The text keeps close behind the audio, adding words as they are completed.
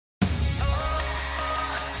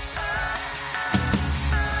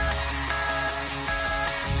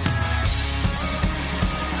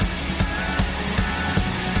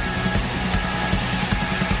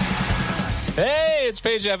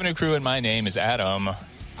Page Avenue Crew, and my name is Adam.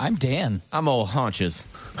 I'm Dan. I'm old Haunches.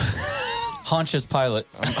 Haunches Pilot.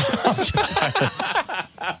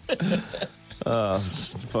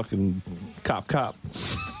 Fucking cop.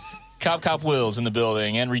 Cop Will's in the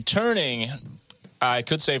building. And returning, I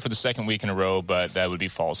could say for the second week in a row, but that would be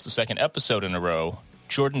false. The second episode in a row,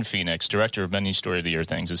 Jordan Phoenix, director of many Story of the Year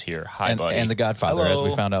things, is here. Hi, buddy. And The Godfather, Hello. as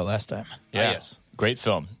we found out last time. Yeah. Yes. Great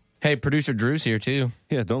film. Hey, producer Drew's here too.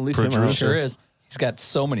 Yeah, don't leave him Drew out. sure is. He's got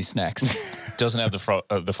so many snacks. Doesn't have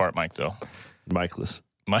the fart mic, though. Micheless.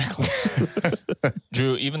 Michael.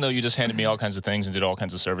 Drew, even though you just handed me all kinds of things and did all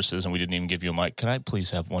kinds of services and we didn't even give you a mic, can I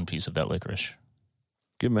please have one piece of that licorice?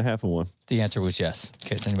 Give him a half of one. The answer was yes, in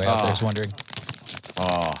case anybody out there is wondering.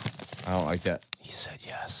 Oh, I don't like that. He said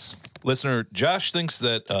yes. Listener, Josh thinks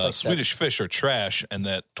that like Swedish fish are trash and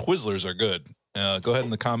that Twizzlers are good. Go ahead in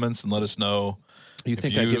the comments and let us know. You If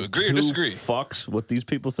think you I give agree or two disagree? fucks what these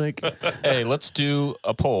people think? Hey, let's do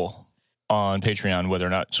a poll on Patreon whether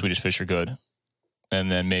or not Swedish fish are good.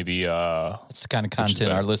 And then maybe That's the kind of content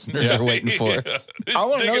better? our listeners are waiting for. I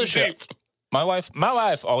want to know digging this shit. deep. My wife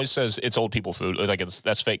always says it's old people food.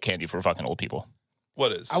 That's fake candy for fucking old people.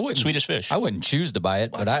 What is? I wouldn't. Swedish fish. I wouldn't choose to buy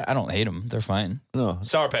it, but I don't hate them. They're fine. No.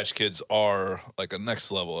 Sour Patch Kids are like a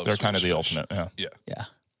next level of They're kind of the Swedish fish. ultimate. Yeah. Yeah.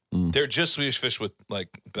 They're just Swedish fish with like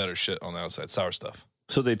better shit on the outside, sour stuff.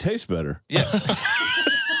 So they taste better. Yes.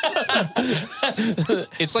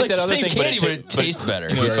 It's like that other same thing, candy, but but it tastes better.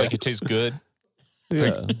 You know, it's like it tastes good.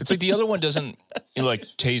 Yeah. It's like the other one doesn't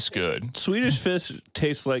taste good. Swedish fish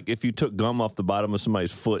tastes like if you took gum off the bottom of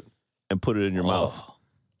somebody's foot and put it in your mouth.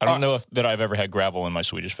 I don't know that I've ever had gravel in my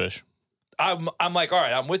Swedish fish. I'm like, all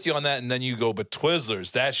right, I'm with you on that. And then you go, but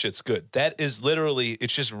Twizzlers, that shit's good. That is literally,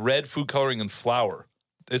 it's just red food coloring and flour.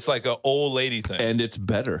 It's like an old lady thing. And it's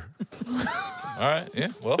better. All right. Yeah.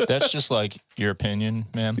 Well, That's just like your opinion,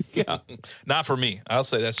 man. Yeah. not for me. I'll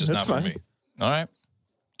say that's just That's not fine. for me. All right.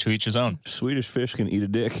 To each his own. Swedish fish can eat a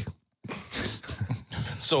dick.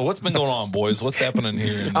 So what's been going on, boys? What's happening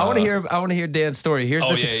here? In, I want to hear Dan's story. Here's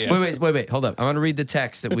Oh, the yeah. Wait, hold up. I want to read the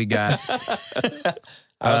text that we got.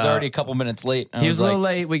 I was already a couple minutes late. He was a little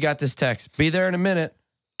late. We got this text. Be there in a minute.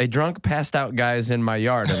 A drunk, passed out guy is in my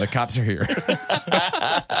yard, and the cops are here.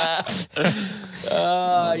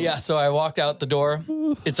 Yeah, so I walked out the door.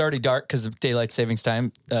 It's already dark because of daylight savings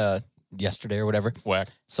time yesterday or whatever. Whack.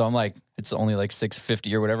 So I'm like, it's only like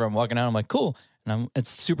 6:50 or whatever. I'm walking out. I'm like, cool. And it's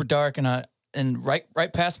super dark, and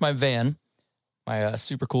right past my van, my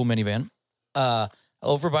super cool minivan,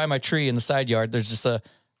 over by my tree in the side yard, there's just a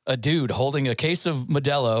dude holding a case of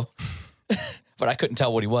Modelo. But I couldn't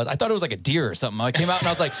tell what he was. I thought it was like a deer or something. I came out and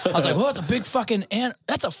I was like, well, it's a big fucking ant.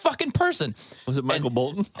 That's a fucking person. Was it Michael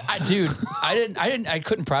Bolton? I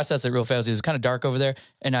couldn't process it real fast. It was kind of dark over there.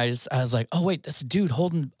 And I was like, oh wait, that's a dude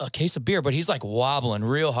holding a case of beer, but he's like wobbling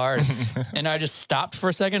real hard. And I just stopped for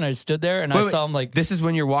a second. I stood there and I saw him like, This is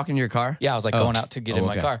when you're walking your car? yeah, I was like going out to get in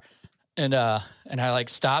my okay. car. And I like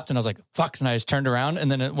stopped and I was like, fuck. And I just turned around. And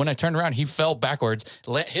then when I turned around, he fell backwards,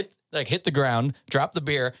 hit the ground, dropped the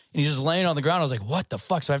beer, and he's just laying on the ground. I was like, what the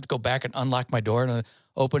fuck? So I have to go back and unlock my door and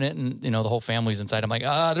open it, and the whole family's inside. I'm like,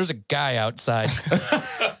 there's a guy outside.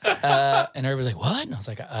 And everybody's like, what? And I was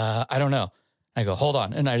like, I don't know. I go, hold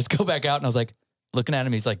on. And I just go back out and I was like, looking at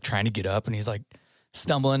him, he's like trying to get up and he's like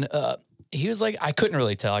stumbling. He was like, I couldn't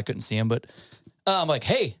really tell. I couldn't see him, but I'm like,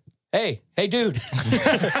 hey, dude.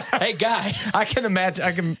 Hey, guy. I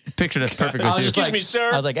can picture this perfectly. I was too. just Excuse me,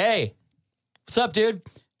 sir. I was like, hey, what's up, dude?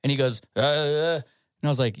 And he goes, and I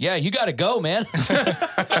was like, yeah, you got to go, man.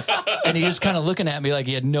 And he was kind of looking at me like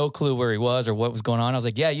he had no clue where he was or what was going on. I was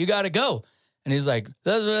like, yeah, you got to go. And he's like,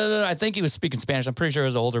 I think he was speaking Spanish. I'm pretty sure it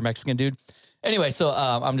was an older Mexican dude. Anyway, so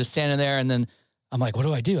I'm just standing there and then I'm like, what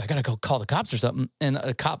do I do? I got to go call the cops or something. And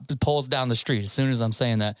a cop pulls down the street as soon as I'm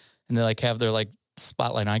saying that. And they like have their like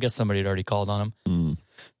spotlight on. I guess somebody had already called on him.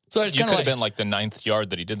 So I just You kind could of have been like the 9th yard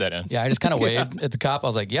that he did that in. yeah, I just kind of waved at the cop. I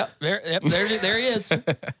was like, yep, there he is.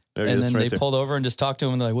 There he And is, then right they there. pulled over and just talked to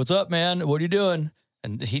him. And they're like, what's up, man? What are you doing?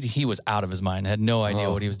 And he was out of his mind. Had no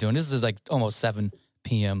idea what he was doing. This is like almost 7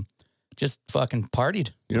 p.m. Just fucking partied.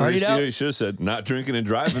 You know what Partied out. you should have said, not drinking and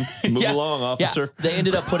driving. Move Yeah. along, officer. Yeah. They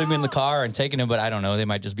ended up putting him in the car and taking him, but I don't know. They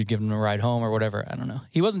might just be giving him a ride home or whatever. I don't know.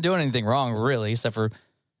 He wasn't doing anything wrong, really, except for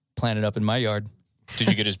planting up in my yard. Did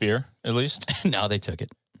you get his beer at least? No, they took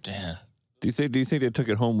it. Damn. Do you think they took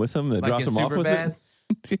it home with them? They dropped him off with Superbad?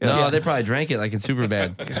 it? No, they probably drank it like in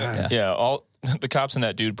Superbad. Yeah, all the cops and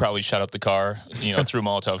that dude probably shot up the car, threw a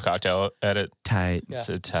Molotov cocktail at it. Tight. Yeah.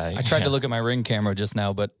 Said tight. I tried to look at my Ring camera just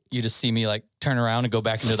now, but you just see me like turn around and go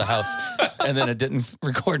back into the house, and then it didn't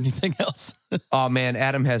record anything else. Oh man,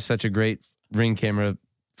 Adam has such a great Ring camera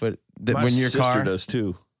that My when your sister car does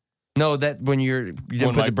too. No, that when you didn't When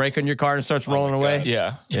put my- the brake on your car and it starts rolling my away. God.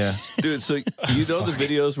 Yeah. Yeah. Dude, so you know the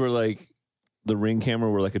videos where like the Ring camera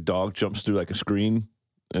where like a dog jumps through like a screen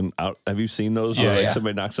and out? Have you seen those? Where Yeah, like yeah.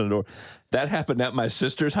 somebody knocks on the door. That happened at my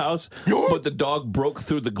sister's house, but the dog broke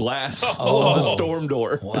through the glass of the storm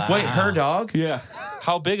door. Wait, her dog? Yeah,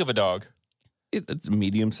 How big of a dog? it's a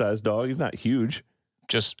medium-sized dog. He's not huge.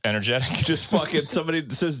 Just energetic. Just fucking somebody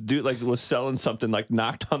says dude like was selling something, like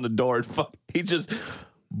knocked on the door and he just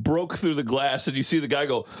broke through the glass, and you see the guy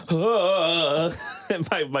go, "Ah," and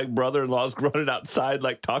my brother-in-law's running outside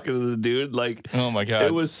like talking to the dude. Like, Oh my God.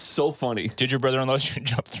 it was so funny. Did your brother-in-law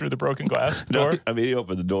jump through the broken glass No, door? I mean, he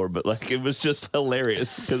opened the door, but like it was just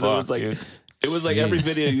hilarious because it Fuck, was like dude. it was like every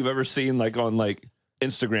video you've ever seen, like on like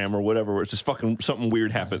Instagram or whatever, where it's just fucking something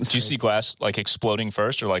weird happens. Do you see glass like exploding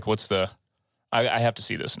first, or like what's the? I have to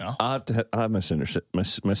see this now. I have my sender. My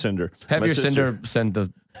sender. Have My your sister sender send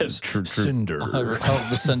the has true. Cinder. I'll have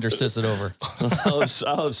the sender sis it over. I'll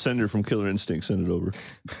have Cinder from Killer Instinct send it over.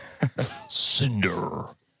 Cinder.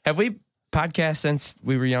 Have we podcast since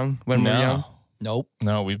we were young? When we were young? Nope.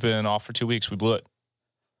 No, we've been off for 2 weeks. We blew it.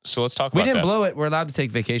 So let's talk We about didn't that. blow it. We're allowed to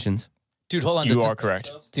take vacations. Dude, hold on. You are correct.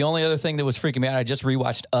 The only other thing that was freaking me out, I just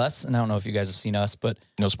rewatched Us, and I don't know if you guys have seen Us, but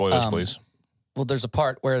No spoilers, Um, please. well, there's a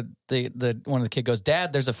part where the one of the kid goes,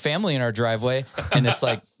 "Dad, there's a family in our driveway," and it's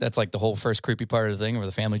like that's like the whole first creepy part of the thing where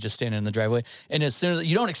the family just standing in the driveway, and as soon as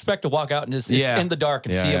you don't expect to walk out and it's Yeah. in the dark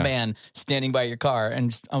and Yeah, see yeah. a man standing by your car,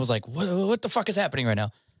 and I was like, what the fuck is happening right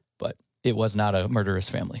now? But it was not a murderous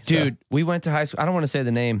family, So- Dude, we went to high school. I don't want to say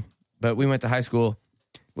the name, but we went to high school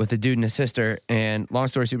with a dude and a sister. And long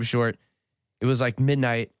story super short, it was like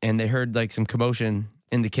midnight and they heard like some commotion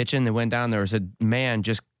in the kitchen. They went down. There was a man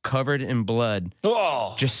just covered in blood,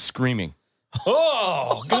 Oh, just screaming.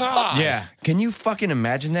 oh God. Yeah. Can you fucking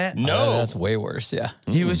imagine that? No. that's way worse. Yeah,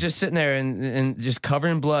 He was just sitting there and just covered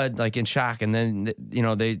in blood, like in shock. And then, you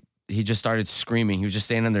know, he just started screaming. He was just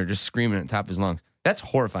standing there just screaming at the top of his lungs. That's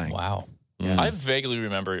horrifying. wow. I vaguely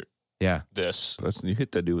remember Yeah. this. You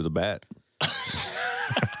hit that dude with a bat.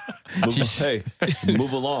 Hey,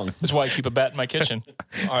 move along. That's why I keep a bat in my kitchen.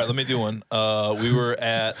 All right, let me do one. We were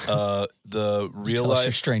at the real Tell us your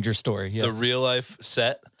life, stranger story. Yes. the real life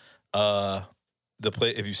set. The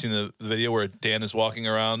play. If you've seen the video where Dan is walking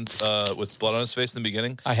around with blood on his face in the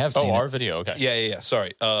beginning. I have seen Oh, it. our video. Okay. Yeah.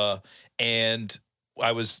 Sorry. And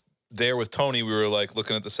I was there with Tony. We were like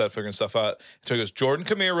looking at the set, figuring stuff out. Tony goes, "Jordan,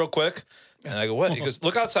 come here real quick." And I go, "What?" He goes,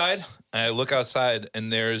 "Look outside." And I look outside,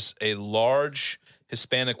 and there's a large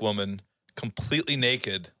Hispanic woman, completely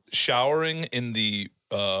naked, showering in the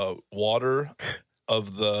water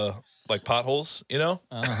of the like potholes. You know,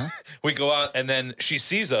 Uh-huh. we go out, and then she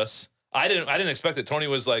sees us. I didn't expect it. Tony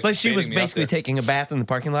was like, Like she was baiting me out basically there. taking a bath in the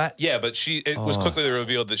parking lot. Yeah, but it was quickly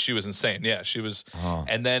revealed that she was insane. Yeah, she was. Oh.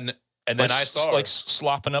 And then Like, I saw her. like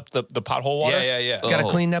slopping up the pothole water. Yeah. Got to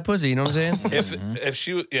clean that pussy. You know what I'm saying? If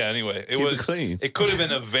she was, yeah. Anyway, it Keep it was clean. It could have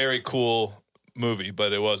been a very cool movie,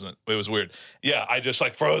 but it wasn't. It was weird. Yeah, I just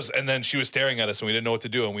like froze, and then she was staring at us, and we didn't know what to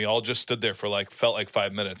do, and we all just stood there for felt like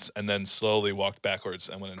 5 minutes, and then slowly walked backwards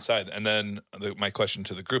and went inside. And then my question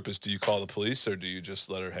to the group is: do you call the police or do you just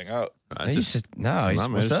let her hang out? I He's just, just, no, he's,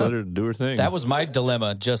 I'm what's just up? let her do her thing. That was my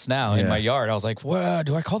dilemma just now in Yeah. my yard. I was like, "What?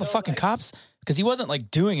 Do I call the fucking cops?" Because he wasn't like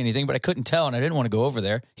doing anything, but I couldn't tell, and I didn't want to go over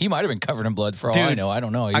there. He might have been covered in blood for all I Dude, know. I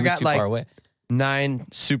don't know. He I was got, too like, far away. 9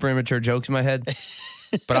 super immature jokes in my head,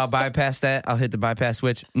 but I'll bypass that. I'll hit the bypass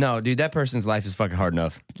switch. No, dude, that person's life is fucking hard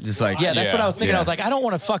enough. Just like, Yeah, that's what I was thinking. Yeah. I was like, I don't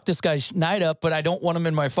want to fuck this guy's night up, but I don't want him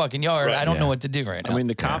in my fucking yard. Right. I don't Yeah. know what to do right now. I mean,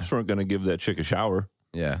 the cops weren't going to give that chick a shower.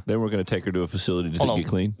 yeah. They weren't going to take her to a facility to Hold get on.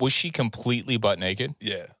 clean. Was she completely butt naked?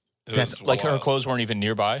 Yeah, it That's was Like her wild. clothes weren't even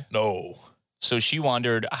nearby? No. So she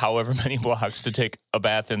wandered however many blocks to take a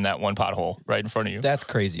bath in that one pothole right in front of you. that's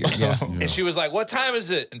crazier. Yeah. And she was like, "What time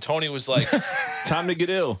is it?" And Tony was like, Time to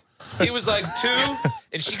get ill. he was like 2,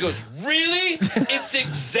 and she goes, "Really? It's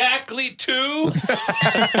exactly 2?"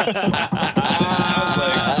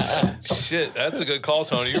 I was like, "Shit, that's a good call,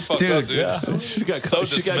 Tony. You're fucked up, dude." She's got, So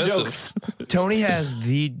she got dismissive. jokes. Tony has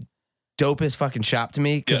the dopest fucking shop to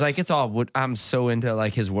me because Yes. like it's all what I'm so into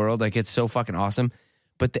like his world. Like it's so fucking awesome,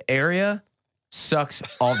 but the area sucks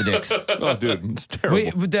all the dicks. Oh, dude, it's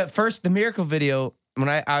terrible. The Miracle video when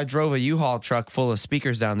I drove a U-Haul truck full of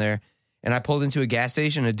speakers down there. And I pulled into a gas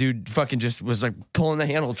station. A dude fucking just was like pulling the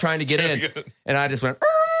handle, trying to get in. And I just went,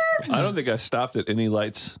 I don't think I stopped at any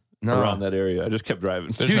lights No. around that area. I just kept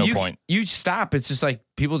driving. There's dude, no you, point. You stop. It's just like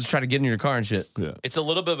people just try to get in your car and shit. Yeah. It's a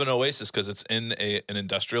little bit of an oasis because it's in an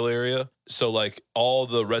industrial area. So like all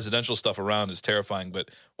the residential stuff around is terrifying, but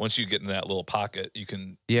once you get in that little pocket, you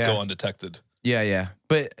can Yeah. go undetected. Yeah.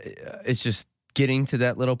 But it's just getting to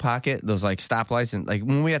that little pocket, those like stoplights, and like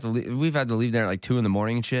when we have to leave, we've had to leave there at like 2 a.m.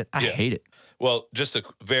 and shit. I hate it. Well, just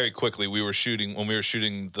very quickly, when we were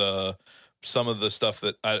shooting some of the stuff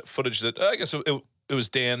footage that I guess it was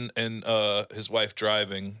Dan and his wife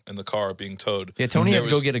driving in the car being towed. Yeah, Tony had to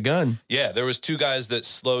go get a gun. Yeah, there was 2 guys that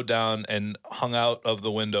slowed down and hung out of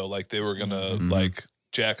the window like they were gonna like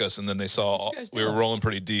jack us, and then they saw we were rolling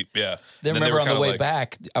pretty deep. Yeah, Then and remember on the way like,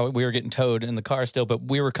 back, we were getting towed in the car still, but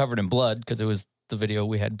we were covered in blood because it was the video.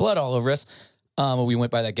 We had blood all over us. We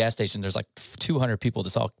went by that gas station. There's like 200 people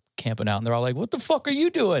just all camping out, and they're all like, "What the fuck are you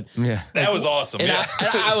doing?" Yeah, that was awesome. And Yeah,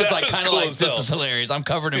 I was like, kind of cool like, as "This hell. is hilarious." I'm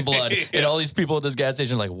covered in blood, and all these people at this gas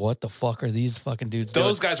station are like, "What the fuck are these fucking dudes doing?"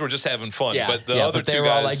 Those guys were just having fun, but the other but they 2 were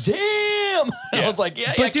all like, guys. "Damn!" I was like,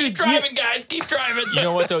 "Yeah, But keep dude, driving, guys, keep driving." You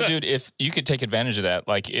know what though, dude? If you could take advantage of that,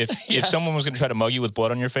 like if someone was going to try to mug you with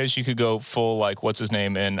blood on your face, you could go full like what's his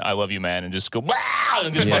name and I love you, man, and just go wow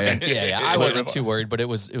and just fucking Yeah. I wasn't too worried, but it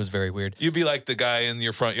was very weird. You'd be like the guy in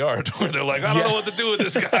your front yard where they're like, I don't know what to do with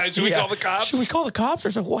this guy. Should we call the cops? Should we call the cops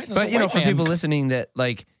or something? but you know, for people listening, that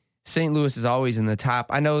like St. Louis is always in the top.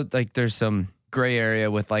 I know like there's some gray area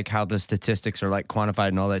with like how the statistics are like quantified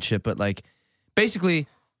and all that shit, but like basically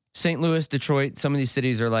St. Louis, Detroit, some of these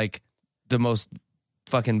cities are like the most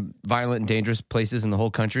fucking violent and dangerous places in the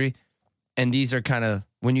whole country. And these are kind of,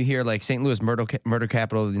 when you hear like St. Louis, murder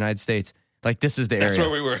capital of the United States, like this is the That's area.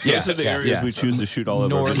 where we were. Those are the areas we choose to shoot all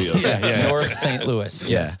of our North, videos. North St. Louis.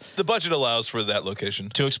 Yes. The budget allows for that location.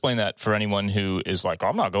 To explain that for anyone who is like,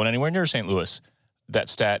 I'm not going anywhere near St. Louis, that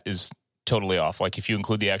stat is totally off. Like if you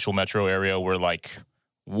include the actual metro area, we're like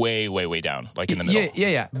way, way, way down, like in the middle.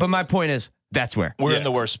 Yeah. But my point is, that's where. We're in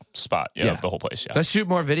the worst spot of the whole place. Yeah. Let's shoot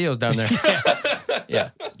more videos down there. Yeah.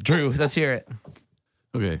 Drew, let's hear it.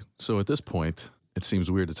 Okay, so at this point, it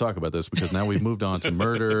seems weird to talk about this because now we've moved on to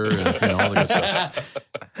murder and all the good stuff.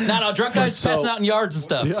 No, drunk guys passing out in yards and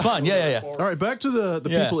stuff. It's fun. Yeah. All right, back to the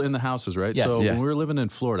people in the houses, right? Yes. So Yeah. when we were living in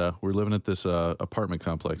Florida, we were living at this apartment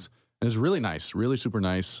complex. And it was really nice, really super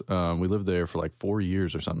nice. We lived there for like 4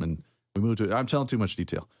 years or something. And we moved to, I'm telling too much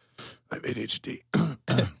detail. I have ADHD.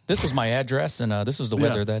 This was my address, and this was the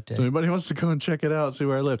weather that day. So anybody wants to go and check it out, see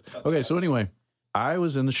where I lived. Okay, so anyway, I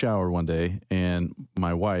was in the shower one day, and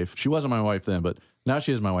my wife, she wasn't my wife then, but now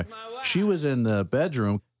she is my wife. She was in the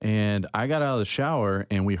bedroom, and I got out of the shower,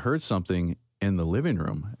 and we heard something in the living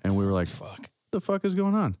room, and we were like, Fuck. what the fuck is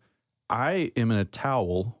going on? I am in a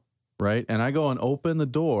towel, right? And I go and open the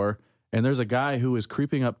door, and there's a guy who is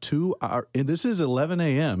creeping up to our, and this is 11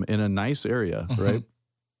 a.m. in a nice area, right?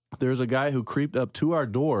 There's a guy who creeped up to our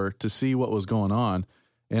door to see what was going on.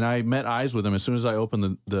 And I met eyes with him as soon as I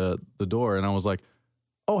opened the door, and I was like,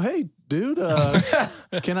 "Oh, hey, dude,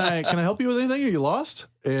 can I help you with anything? Are you lost?"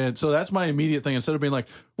 And so that's my immediate thing. Instead of being like,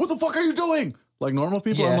 "What the fuck are you doing?" like normal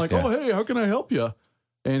people, I'm like, "Oh, hey, how can I help you?"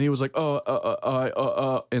 And he was like,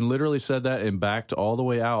 and literally said that and backed all the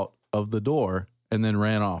way out of the door and then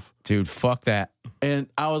ran off. Dude, fuck that. And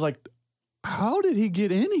I was like, "How did he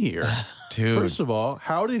get in here?" Dude. First of all,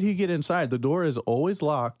 how did he get inside? The door is always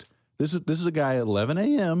locked. This is a guy at 11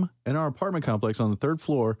 a.m. in our apartment complex on the 3rd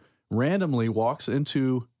floor, randomly walks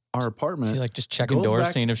into our apartment. See, like just checking Goes doors,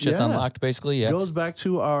 back- seeing if shit's yeah. unlocked, basically. Yeah. Goes back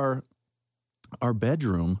to our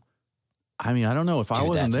bedroom. I mean, I don't know if I Dude,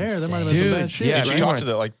 wasn't there. that's There might have been some insane. bad Dude, shit. yeah, Did you right? talk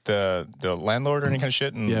to the landlord or any kind of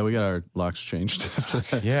shit? And Yeah, we got our locks changed.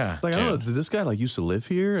 Yeah. Like, I don't know, did this guy like used to live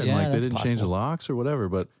here and Yeah, like they that's didn't change the possible. locks or whatever?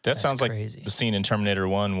 But that That's sounds like crazy. the scene in Terminator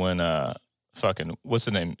 1 when fucking what's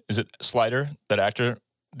the name? Is it Slider, that actor?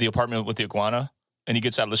 The apartment with the iguana, and he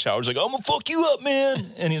gets out of the shower. He's like, "I'm gonna fuck you up,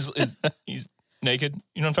 man," and he's naked.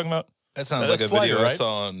 You know what I'm talking about? That sounds That's like a Slider, video I right?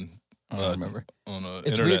 saw on I don't remember. on an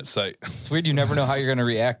It's internet weird. site. It's weird. You never know how you're going to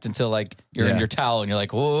react until like you're in Yeah. your towel and you're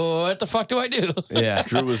like, "Whoa, what the fuck do I do?" Yeah.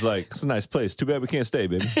 Drew was like, "It's a nice place. Too bad we can't stay,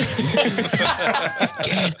 baby."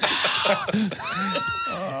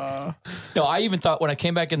 No, I even thought when I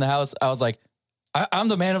came back in the house, I was like, I'm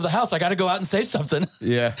the man of the house. I got to go out and say something.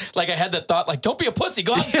 Yeah. Like I had that thought, like, don't be a pussy.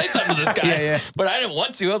 Go out and say something to this guy. Yeah. But I didn't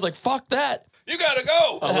want to. I was like, fuck that. You gotta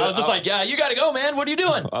go. And I was just like, yeah, you got to go, man. What are you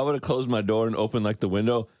doing? I would have closed my door and opened like the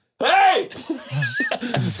window. Hey!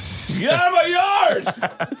 Get out of my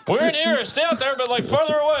yard! We're in here. Stay out there, but like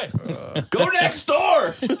farther away. Go next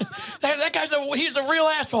door! That guy's he's a real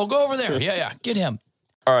asshole. Go over there. Yeah. Get him.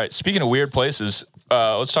 All right. Speaking of weird places,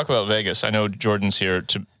 let's talk about Vegas. I know Jordan's here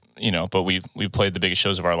to, but we played the biggest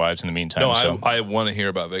shows of our lives in the meantime. No, so. I want to hear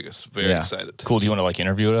about Vegas. Very Yeah. excited. Cool. Do you want to like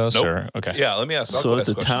interview us Nope. or okay? Yeah, let me ask. I'll So go it's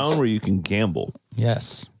a ask town questions. where you can gamble.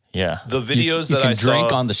 Yes. Yeah. The videos you that can I drink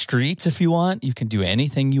saw on the streets if you want. You can do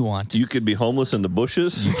anything you want. You could be homeless in the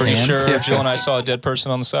bushes. Pretty can. sure Jill and I saw a dead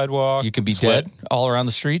person on the sidewalk. You can be Sweat. dead all around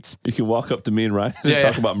the streets. You can walk up to me and Ryan and Yeah,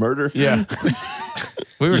 talk yeah. about murder. Yeah.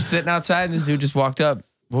 We were sitting outside and this dude just walked up.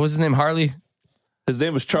 What was his name? Harley? His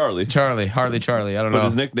name was Charlie, Charlie. Charlie. I don't but know.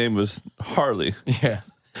 his nickname was Harley. Yeah.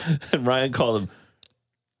 And Ryan called him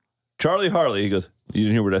Charlie Harley. He goes, "You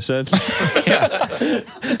didn't hear what I said?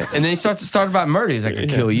 And then he starts to start about murder. He's like, I could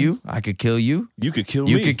kill you. I could kill you. You could kill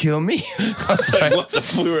You me." could kill me. I was Like, like, what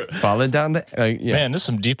the we were, falling down the yeah. Man, this is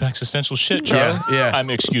some deep existential shit, Charlie. Yeah.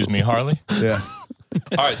 Excuse me, Harley. Yeah.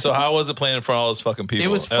 All right, so how was it playing in front of all those fucking people? It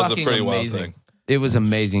was That was a fucking pretty wild amazing. thing. It was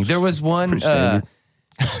amazing. There was one standard.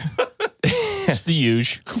 The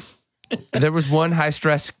huge. there was one high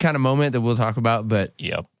stress kind of moment that we'll talk about, but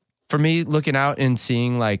Yep. for me looking out and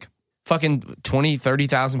seeing like fucking 20,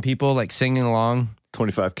 30,000 people like singing along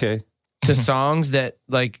 25K. to songs that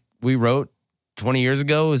like we wrote 20 years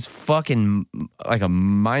ago was fucking like a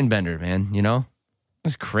mind bender, man, you know?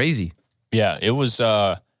 It's crazy. Yeah, it was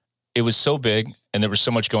so big and there was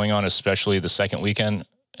so much going on, especially the second weekend.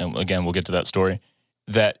 And again, we'll get to that story.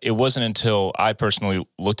 That it wasn't until I personally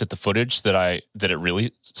looked at the footage that it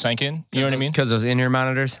really sank in. You know what I mean? Because those in-ear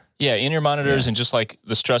monitors. Yeah, in-ear monitors and just like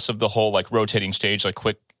the stress of the whole like rotating stage, like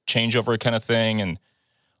quick changeover kind of thing. And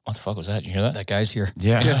what the fuck was that? You hear that? That guy's here.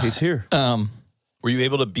 Yeah. He's here. Were you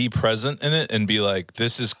able to be present in it and be like,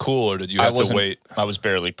 this is cool, or did you have to wasn't- wait? I was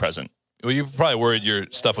barely present. Well, you were probably worried your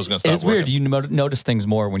stuff was going to stop It's weird. working. You notice things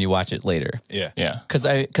more when you watch it later. Yeah. Yeah.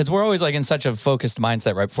 Because we're always like in such a focused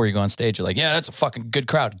mindset right before you go on stage. You're like, yeah, that's a fucking good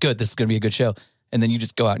crowd. Good. This is going to be a good show. And then you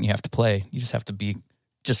just go out and you have to play. You just have to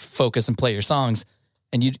just focus and play your songs.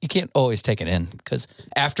 And you can't always take it in because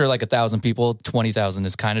after like 1,000 people, 20,000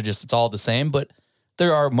 is kind of just, it's all the same. But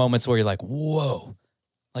there are moments where you're like, whoa,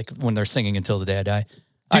 like when they're singing Until the Day I Die.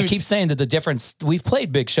 I keep saying that the difference, we've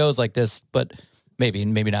played big shows like this, but maybe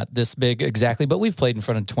not this big exactly, but we've played in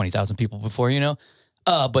front of 20,000 people before, you know?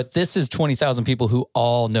 But this is 20,000 people who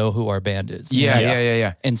all know who our band is. you know?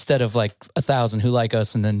 Yeah. Instead of like 1,000 who like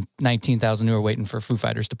us and then 19,000 who are waiting for Foo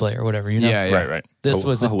Fighters to play or whatever, you know? Yeah. Right. This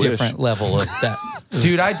was a I wish. different level of that.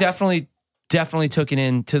 Dude, I definitely took it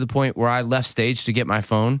in to the point where I left stage to get my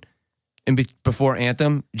phone and before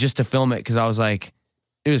Anthem just to film it because I was like,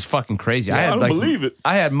 it was fucking crazy. I don't believe it.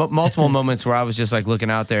 I had multiple moments where I was just like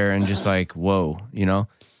looking out there and just like, whoa, you know?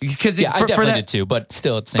 Because Yeah, I for definitely that, did too, but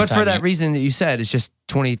still at the same but time. for that reason that you said, it's just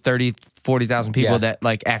 20, 30, 40,000 people Yeah. that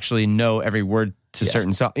like actually know every word to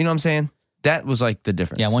certain songs. You know what I'm saying? That was like the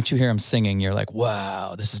difference. Yeah, once you hear him singing, you're like,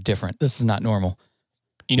 wow, this is different. This is not normal.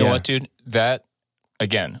 You know Yeah. what, dude? That,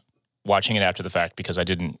 again, watching it after the fact, because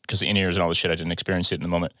the in-ears and all this shit, I didn't experience it in the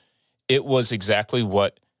moment. It was exactly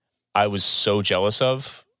what I was so jealous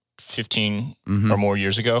of 15 or more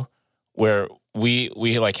years ago, where we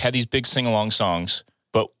like had these big sing-along songs,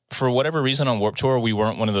 but for whatever reason on Warped Tour, we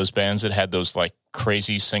weren't one of those bands that had those like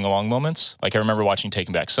crazy sing-along moments. Like I remember watching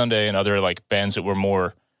Taking Back Sunday and other like bands that were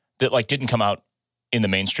more, that like didn't come out in the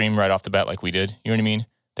mainstream right off the bat like we did. You know what I mean?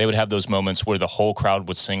 They would have those moments where the whole crowd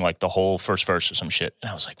would sing like the whole first verse or some shit. And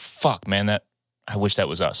I was like, fuck, man, I wish that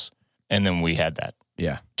was us. And then we had that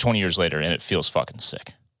Yeah. 20 years later, and it feels fucking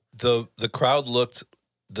sick. The crowd looked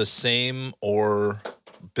the same or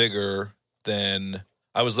bigger than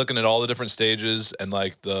I was looking at all the different stages and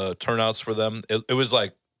like the turnouts for them. It was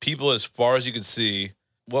like people as far as you could see.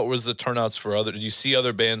 What was the turnouts for other? Did you see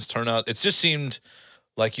other bands turn out? It just seemed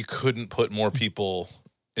like you couldn't put more people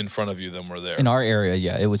in front of you than were there. In our area,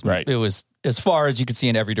 yeah, it was Right. It was as far as you could see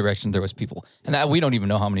in every direction. There was people, and that we don't even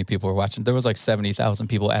know how many people were watching. There was like 70,000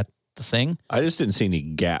 people at the thing. I just didn't see any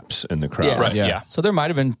gaps in the crowd. Yeah. Right. Yeah. So there might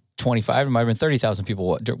have been 25, it might have been 30,000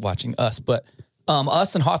 people watching us. But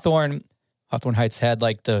us and Hawthorne Heights had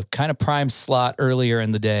like the kind of prime slot earlier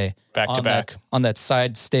in the day, Back to on back. on that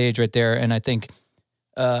side stage right there. And I think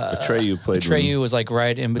Atreyu played. Atreyu was like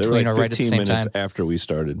right in They were between like or right at the 15 same minutes time. after we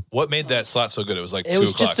started. What made that slot so good? It was like It 2 was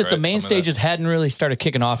o'clock, just that the right? main Something like stages hadn't really started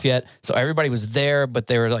kicking off yet, so everybody was there, but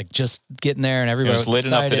they were like just getting there, and It everybody was lit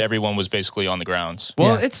enough that excited. everyone was basically on the grounds.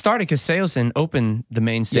 Well, Yeah. it started because Sailson opened the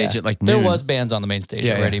main stage Yeah. at like there noon. was bands on the main stage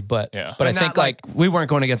Yeah, already, yeah. but Yeah. but I Not think like we weren't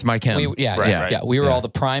going against Mike Hem. we Right, right. we were Yeah. all the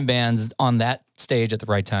prime bands on that stage at the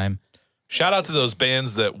right time. Shout out to those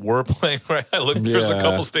bands that were playing. Right, I looked. There's a Yeah.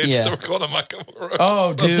 couple stages Yeah. that were going on my road.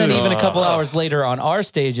 Oh, But dude. then even a couple hours later on our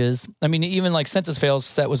stages, I mean, even like Census Fails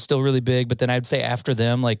set was still really big, but then I'd say after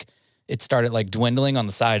them, like it started like dwindling on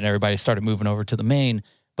the side, and everybody started moving over to the main.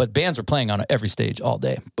 But bands were playing on every stage all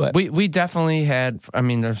day. But We definitely had, I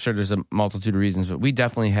mean, I'm sure there's a multitude of reasons, but we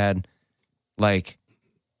definitely had like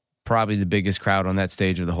probably the biggest crowd on that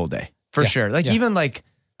stage of the whole day. For Yeah, sure. Like yeah. even like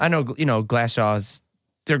I know, Glassjaw's,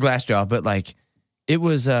 they're Glassjaw, but like it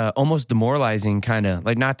was almost demoralizing, kind of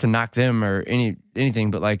like, not to knock them or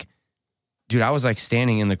anything, but like, dude, I was like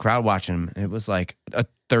standing in the crowd watching them. It was like a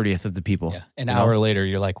 30th of the people. Yeah. An hour later,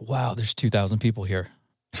 you're like, wow, there's 2,000 people here.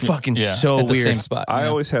 It's fucking Yeah. so At the weird. same spot. I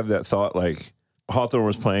always have that thought, like Hawthorne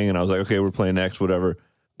was playing, and I was like, okay, we're playing next, whatever.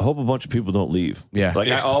 I hope a bunch of people don't leave. Yeah. Like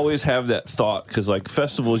I always have that thought because like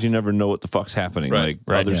festivals, you never know what the fuck's happening. Right.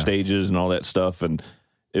 Like other stages and all that stuff. And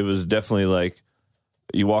it was definitely like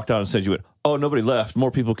you walked out and said you went, oh, nobody left. More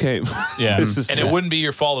people came. Yeah. It's just- And it wouldn't be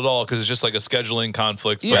your fault at all because it's just like a scheduling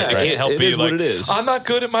conflict. Yeah, but it can't help it be is what like, it is. I'm not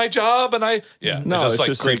good at my job. And no, it just it's like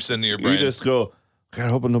just creeps into your brain. You just go, God, I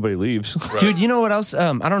hope nobody leaves. Dude, you know what else?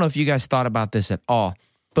 I don't know if you guys thought about this at all,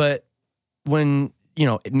 but when,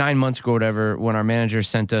 9 months ago, or whatever, when our manager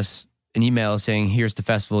sent us an email saying, here's the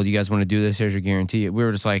festival, you guys want to do this, here's your guarantee, we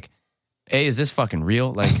were just like, hey, is this fucking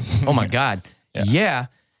real? Like, oh my God. Yeah.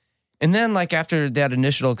 And then like after that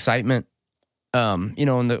initial excitement, in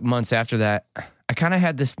the months after that, I kind of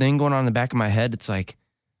had this thing going on in the back of my head. It's like,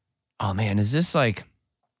 oh man, is this like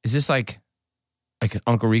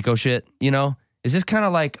Uncle Rico shit, Is this kind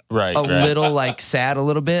of like Right. little like sad a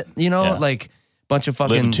little bit, Yeah. like bunch of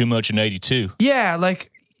Living fucking too much in 82. yeah,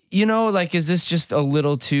 like like is this just a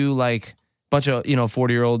little too like bunch of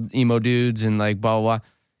 40-year-old emo dudes and like blah blah blah.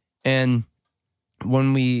 And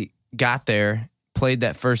when we got there, played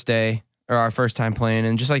that first day or our first time playing,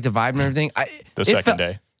 and just like the vibe and everything, The second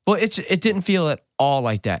day. well, it didn't feel at all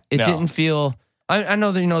like that. It No. didn't feel. I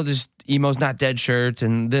know that there's emo's not dead shirts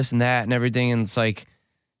and this and that and everything, and it's like,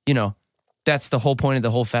 that's the whole point of the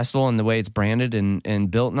whole festival and the way it's branded and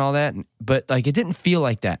built and all that. But like, it didn't feel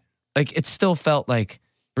like that. Like, it still felt like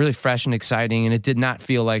really fresh and exciting, and it did not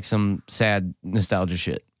feel like some sad nostalgia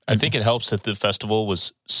shit. I think it helps that the festival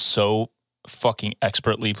was so fucking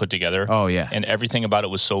expertly put together. Oh yeah, And everything about it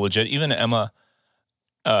was so legit. Even Emma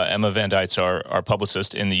Van Dyke's our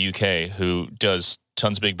publicist in the UK, who does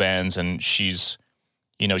tons of big bands, and she's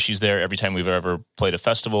there every time we've ever played a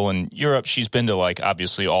festival in Europe. She's been to like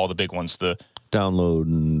obviously all the big ones, the Download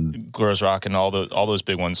and Girls Rock and all those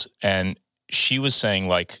big ones. And she was saying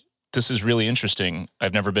like, this is really interesting.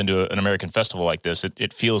 I've never been to an American festival like this.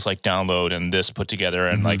 It feels like Download and this put together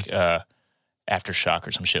and like Aftershock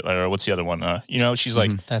or some shit. Or what's the other one? She's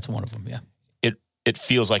like, That's one of them. Yeah. it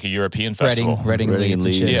feels like a European festival. Reading Leeds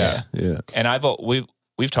and shit. Yeah. yeah. And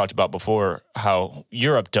we've talked about before how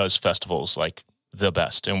Europe does festivals like the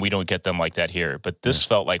best, and we don't get them like that here. But this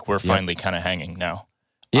felt like we're finally kind of hanging now.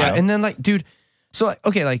 yeah. And then like, dude, so like,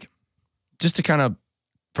 okay, like just to kind of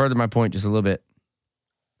further my point just a little bit.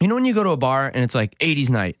 When you go to a bar and it's like 80s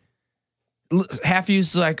night, half of you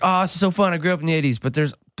is like, oh, this is so fun. I grew up in the 80s. But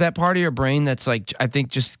there's that part of your brain that's like, I think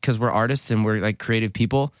just because we're artists and we're like creative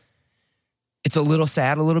people, it's a little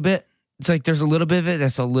sad a little bit. It's like there's a little bit of it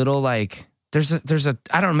that's a little like, there's a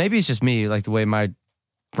I don't know, maybe it's just me, like the way my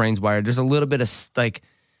brain's wired. There's a little bit of like,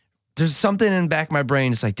 there's something in the back of my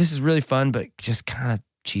brain. It's like, this is really fun, but just kind of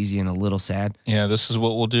cheesy and a little sad. Yeah, this is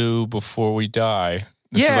what we'll do before we die.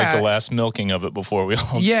 This is like Yeah. the last milking of it before we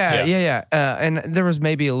all. Yeah. And there was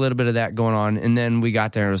maybe a little bit of that going on. And then we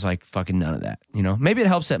got there and it was like fucking none of that. Maybe it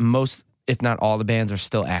helps that most, if not all the bands are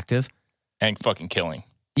still active. And fucking killing.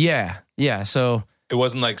 Yeah. So It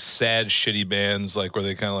wasn't like sad, shitty bands like where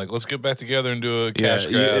they kind of like, let's get back together and do a cash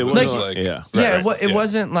grab. It It wasn't was like, like, yeah. yeah, right. it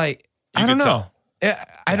wasn't like, You I don't could know. tell.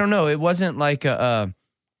 I don't know. It wasn't like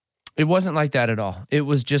it wasn't like that at all. It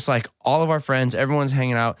was just like all of our friends, everyone's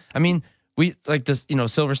hanging out. I mean, we like this,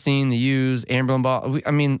 Silverstein, the U's, Amber and Ball.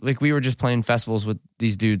 We were just playing festivals with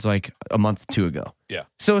these dudes like a month or two ago. Yeah.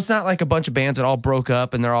 So it's not like a bunch of bands that all broke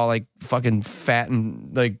up and they're all like fucking fat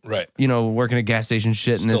and like, Right. working at gas station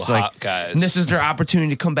shit. And Still it's like, hot guys. and this is their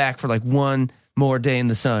opportunity to come back for like one more day in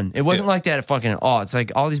the sun. It wasn't like that at fucking all. It's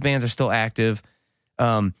like all these bands are still active.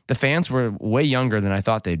 The fans were way younger than I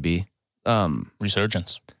thought they'd be.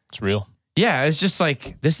 Resurgence. It's real. Yeah, it's just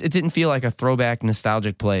like this. It didn't feel like a throwback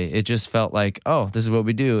nostalgic play. It just felt like, oh, this is what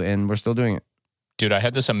we do, and we're still doing it. Dude, I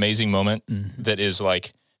had this amazing moment that is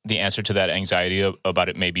like the answer to that anxiety about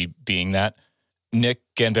it maybe being that. Nick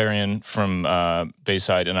Ganbarian from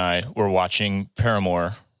Bayside and I were watching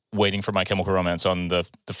Paramore, waiting for My Chemical Romance on the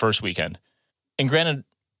first weekend. And granted,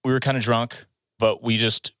 we were kind of drunk, but we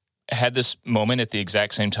just had this moment at the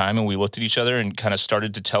exact same time, and we looked at each other and kind of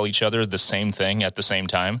started to tell each other the same thing at the same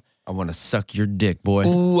time. I want to suck your dick, boy.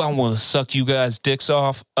 Ooh, I want to suck you guys' dicks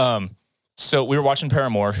off. So we were watching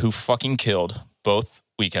Paramore, who fucking killed both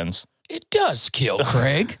weekends. It does kill,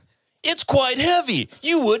 Craig. It's quite heavy.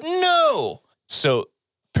 You wouldn't know. So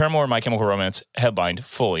Paramore and My Chemical Romance headlined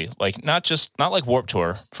fully. Like, not like Warped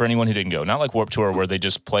Tour, for anyone who didn't go. Not like Warped Tour where they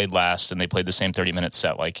just played last and they played the same 30-minute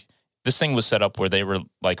set. Like, this thing was set up where they were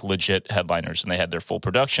like legit headliners and they had their full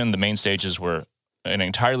production. The main stages were an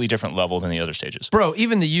entirely different level than the other stages. Bro,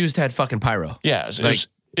 even the Used had fucking pyro. Yeah,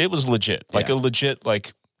 it was legit. Like a legit,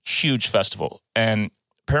 like, huge festival. And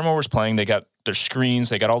Paramore was playing. They got their screens.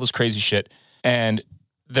 They got all this crazy shit. And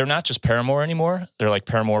they're not just Paramore anymore. They're like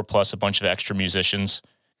Paramore plus a bunch of extra musicians.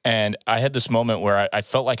 And I had this moment where I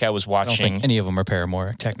felt like I was I don't watching. think any of them are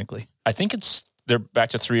Paramore, technically. I think they're back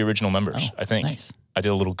to 3 original members. Oh, I think. nice. I did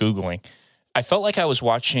a little Googling. I felt like I was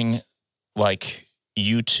watching like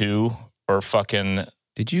U2 or fucking.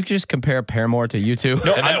 Did you just compare Paramore to U2?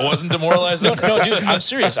 No, And that wasn't demoralizing. no, dude, I'm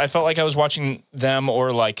serious. I felt like I was watching them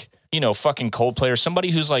or like, fucking Coldplay or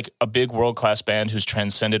somebody who's like a big world-class band who's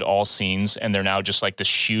transcended all scenes and they're now just like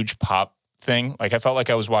this huge pop thing. Like I felt like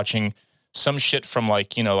I was watching some shit from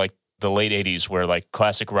like, like the late 80s where like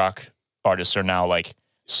classic rock artists are now like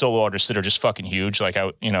solo artists that are just fucking huge. Like,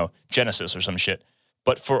 Genesis or some shit.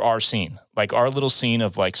 But for our scene, like our little scene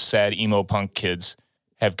of like sad emo punk kids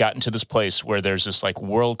have gotten to this place where there's this like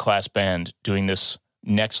world-class band doing this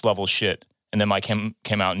next level shit. And then Mike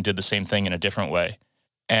came out and did the same thing in a different way.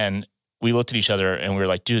 And we looked at each other and we were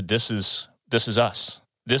like, dude, this is us.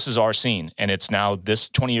 This is our scene. And it's now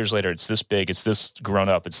 20 years later, it's this big, it's this grown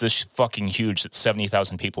up, it's this fucking huge that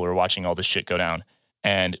 70,000 people are watching all this shit go down.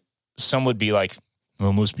 And some would be like,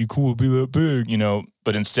 well, it must be cool to be that big,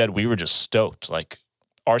 but instead we were just stoked. Like,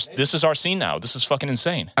 this is our scene now. This is fucking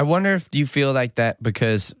insane. I wonder if you feel like that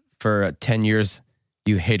because for 10 years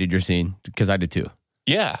you hated your scene, because I did too.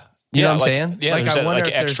 Yeah. You know what I'm like, saying? Yeah, Like, there's I that, wonder like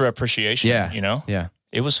if there's- extra appreciation, Yeah. Yeah.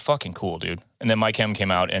 It was fucking cool, dude. And then Mike M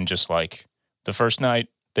came out and just like the first night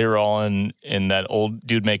they were all in that old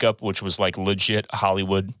dude makeup, which was like legit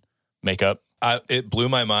Hollywood makeup. It blew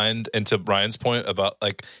my mind. And to Brian's point about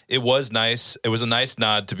like, it was nice. It was a nice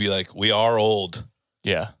nod to be like, we are old.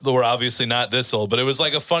 Yeah. We're obviously not this old, but it was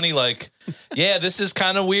like a funny, like, yeah, this is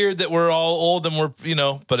kind of weird that we're all old and we're,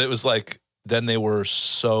 but it was like, then they were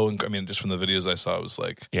so, just from the videos I saw, it was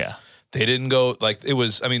like, Yeah. they didn't go, like, it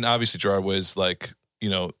was, obviously Gerard was like,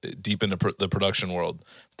 deep into the production world.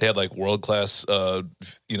 They had like world-class, hair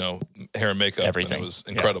and makeup. Everything. And it was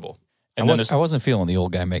incredible. And then I wasn't feeling the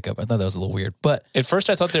old guy makeup. I thought that was a little weird. But at first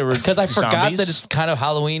I thought they were because I forgot zombies. that it's kind of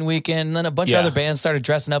Halloween weekend. And then a bunch of Yeah. other bands started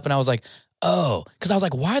dressing up, and I was like, oh, because I was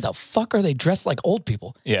like, why the fuck are they dressed like old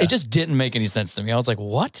people? Yeah. It just didn't make any sense to me. I was like,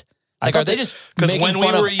 what? I Like, thought are they that- just 'cause making when we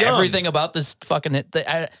fun were of young- everything about this fucking?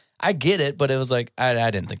 I get it, but it was like I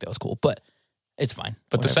didn't think that was cool. But it's fine.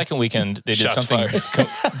 But the Whatever. second weekend they did Shots something.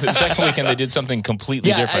 the second weekend they did something completely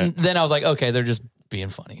yeah, different. and then I was like, okay, they're just being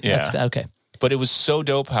funny. That's, Yeah. okay. But it was so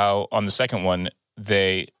dope how on the second one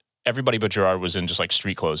everybody but Gerard was in just like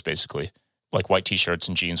street clothes basically, like white t-shirts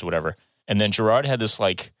and jeans, whatever. And then Gerard had this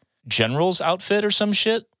like general's outfit or some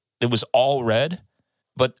shit. It was all red,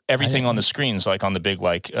 but everything on the screens, like on the big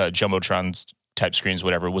like jumbotron type screens,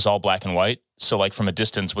 whatever, was all black and white. So like from a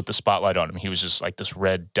distance with the spotlight on him, he was just like this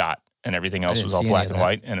red dot, and everything else didn't was all see any black of and that.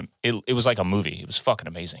 white, and it was like a movie. It was fucking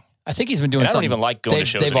amazing. I think he's been doing And I don't something. even like going to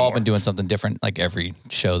shows They've all anymore. been doing something different, like every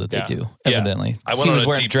show that they Yeah. do. Yeah. Evidently, I he went on was a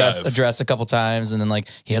wearing deep a dive. dress a couple times, and then like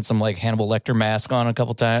he had some like Hannibal Lecter mask on a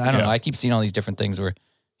couple times. I don't Yeah. know. I keep seeing all these different things where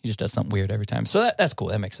he just does something weird every time. So that's cool.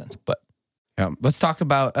 That makes sense. But Yeah. Let's talk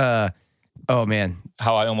about, oh man.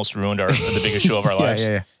 How I almost ruined the biggest show of our lives.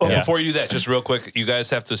 Yeah. Oh, Yeah. before you do that, just real quick, you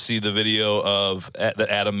guys have to see the video that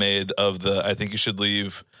Adam made of the I Think You Should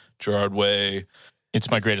Leave Gerard Way. It's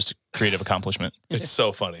my greatest creative accomplishment. It's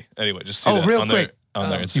so funny. Anyway, just see Oh, that real on quick. their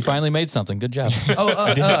you Instagram. finally made something. Good job. Oh,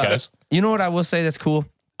 did it, guys. You know what I will say that's cool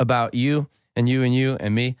about you and you and you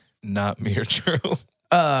and me? Not me or Drew.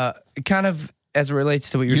 Kind of as it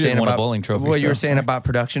relates to what you're You didn't saying win a about bowling trophy, what you were so saying sorry. about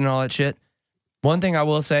production and all that shit. One thing I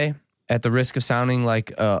will say, at the risk of sounding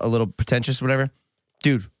like a little pretentious, or whatever,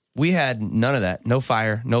 dude, we had none of that. No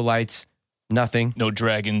fire, no lights, nothing. No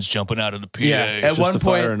dragons jumping out of the PA. Yeah, at Just one the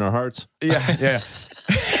fire point, in our hearts. yeah.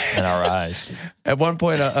 in our eyes. At one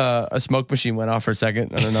point, a smoke machine went off for a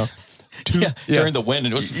second. I don't know. yeah, during the wind,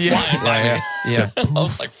 and it was flying by me. yeah. I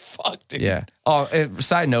was like, fuck, dude. Yeah. Oh,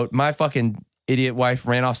 side note, my fucking idiot wife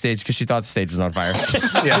ran off stage because she thought the stage was on fire.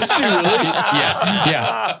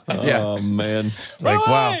 Yeah. Oh man. Like,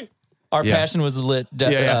 wow. Our Yeah. passion was lit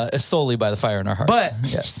solely by the fire in our hearts. But-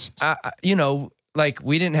 yes, Like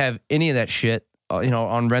we didn't have any of that shit,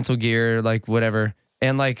 on rental gear, like whatever.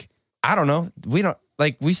 And like, I don't know,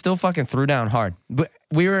 we still fucking threw down hard. But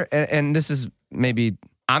we were, and this is maybe,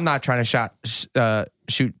 I'm not trying to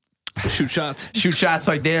shoot Shoot shots. shots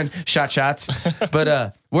like Dan shot shots,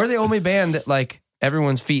 but we're the only band that like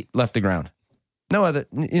everyone's feet left the ground. No other,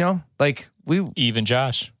 like Even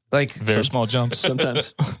Josh, like, very small jumps.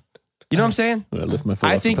 Sometimes you know what I'm saying? when I lift my foot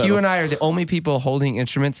I off the think you pedal. and I are the only people holding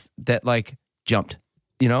instruments that like jumped,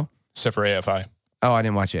 you know? Except for AFI. Oh, I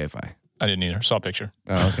didn't watch AFI. I didn't either. Saw a picture.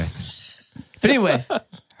 Oh, okay. But anyway,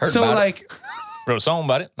 Heard so about it. like, Wrote a song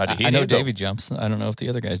about it. I know Davey jumps. I don't know if the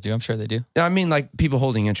other guys do. I'm sure they do. I mean, like people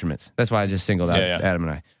holding instruments. That's why I just singled out Yeah, yeah. Adam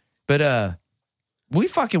and I. But we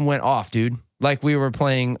fucking went off, dude. Like we were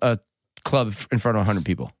playing a club in front of 100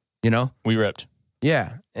 people, you know? We ripped.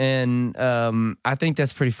 Yeah. And I think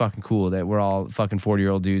that's pretty fucking cool that we're all fucking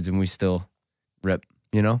 40-year-old dudes and we still rip,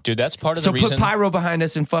 you know? Dude, that's part of So the put reason pyro behind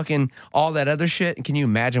us and fucking all that other shit. And can you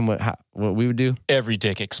imagine what we would do? every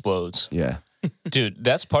dick explodes. Yeah. Dude,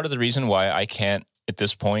 that's part of the reason why I can't at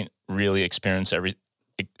this point really experience everything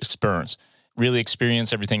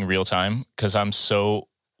real time, because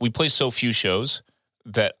we play so few shows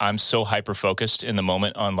that I'm so hyper focused in the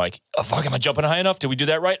moment on like, oh fuck, am I jumping high enough? Did we do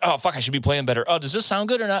that right? Oh fuck, I should be playing better. Oh, does this sound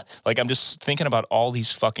good or not? Like I'm just thinking about all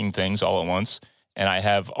these fucking things all at once, and I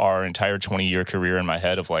have our entire 20-year career in my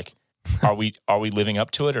head of like, are we living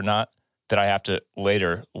up to it or not? That I have to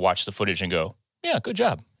later watch the footage and go, yeah, good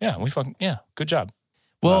job. Yeah, good job.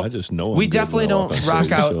 Well, I just know we I'm good definitely when I walk don't on rock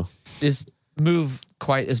stage, out so. is move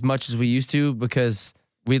quite as much as we used to because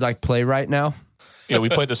we like play right now. Yeah, we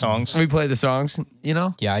played the songs. We play the songs, you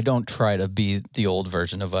know? Yeah, I don't try to be the old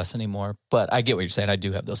version of us anymore. But I get what you're saying. I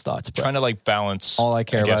do have those thoughts. But Trying to like balance. all I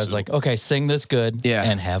care about guess, is like, okay, sing this good Yeah.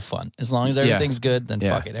 and have fun. As long as everything's good, then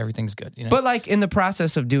Yeah. fuck it. Everything's good. You know? But like in the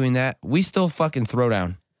process of doing that, we still fucking throw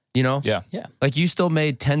down, you know? Yeah. yeah. Like you still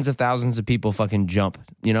made tens of thousands of people fucking jump,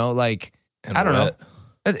 you know? Like, And I don't know.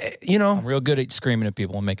 You know, I'm real good at screaming at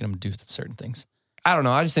people and making them do certain things. I don't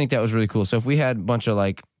know. I just think that was really cool. So if we had a bunch of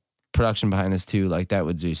like production behind us too, like that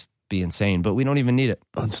would just be insane. But we don't even need it.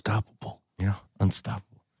 Unstoppable. You know,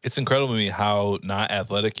 unstoppable. It's incredible to me how not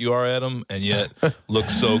athletic you are, Adam, and yet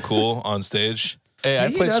look so cool on stage. Hey, I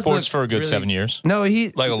He played does sports look for a good really- 7 years. No,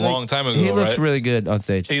 he Like a long time ago, He looks right? really good on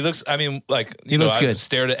stage. He looks, I mean, like, He looks good. I've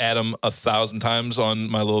stared at Adam 1,000 times on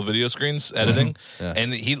my little video screens editing, Yeah.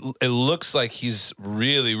 and it looks like he's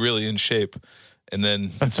really, really in shape. And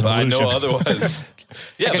then an I know illusion. otherwise.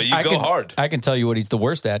 Yeah, but you go hard. I can tell you what he's the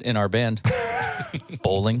worst at in our band.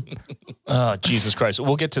 Bowling. Oh, Jesus Christ.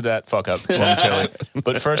 We'll get to that fuck up momentarily.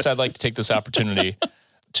 But first, I'd like to take this opportunity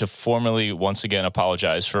to formally once again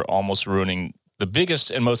apologize for almost ruining the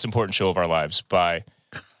biggest and most important show of our lives by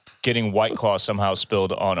getting White Claw somehow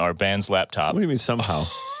spilled on our band's laptop. What do you mean somehow?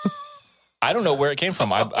 I don't know where it came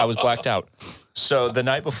from. I was blacked out. So the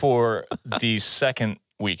night before the second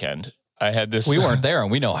weekend, I had this. We weren't there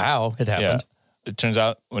and we know how it Yeah. happened. It turns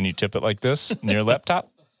out when you tip it like this near your laptop,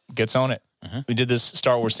 it gets on it. We did this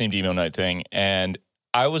Star Wars themed emo night thing, and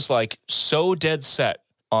I was like so dead set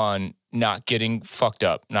on not getting fucked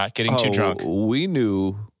up, not getting too drunk. We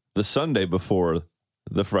knew the Sunday before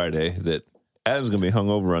the Friday that Adam's going to be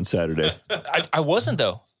hungover on Saturday. I wasn't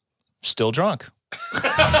though. Still drunk.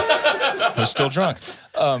 I was still drunk.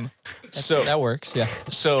 So That works. Yeah.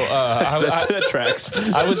 That tracks.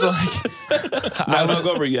 I was like, Not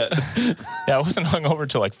hungover yet. yeah, I wasn't hungover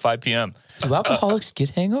till like 5 p.m. Do alcoholics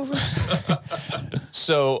get hangovers?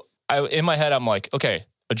 So in my head, I'm like, okay,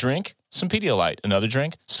 a drink, some Pedialyte, another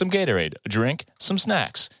drink, some Gatorade, a drink, some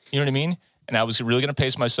snacks. You know what I mean? And I was really going to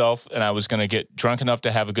pace myself, and I was going to get drunk enough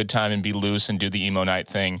to have a good time and be loose and do the emo night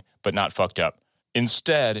thing, but not fucked up.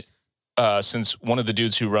 Instead, since one of the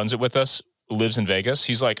dudes who runs it with us lives in Vegas,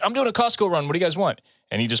 he's like, I'm doing a Costco run. What do you guys want?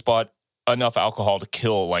 And he just bought enough alcohol to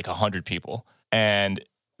kill like 100 people. And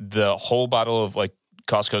the whole bottle of like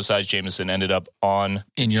Costco-sized Jameson ended up on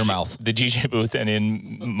In your mouth. the DJ booth and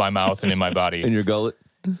in my mouth and in my body, In your gullet.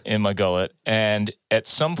 in my gullet. And at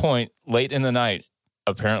some point late in the night,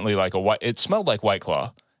 apparently it smelled like White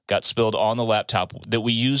Claw, got spilled on the laptop that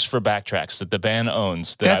we use for backtracks that the band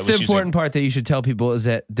owns. That's the important part that you should tell people is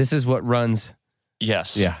that this is what runs.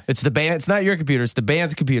 Yes. Yeah. It's the band. It's not your computer. It's the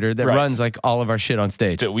band's computer that Right. runs like all of our shit on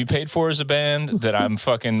stage. That we paid for as a band that I'm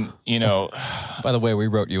fucking, By the way, we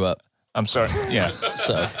wrote you up. I'm sorry. Yeah.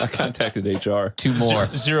 So I contacted HR. 2 more.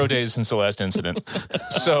 0 days since the last incident.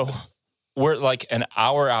 So we're like an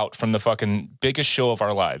hour out from the fucking biggest show of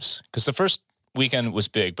our lives. Because the first weekend was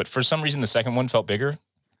big, but for some reason the second one felt bigger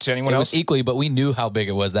to anyone It else. was equally, but we knew how big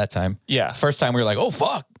it was that time. Yeah. First time we were like, oh,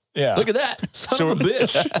 fuck. Yeah. Look at that. Son of a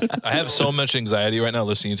bitch. I have so much anxiety right now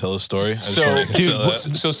listening to you tell this story. I just So, wanna dude, know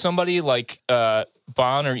that. so somebody like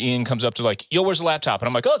Bon or Ian comes up to like, yo, where's the laptop? And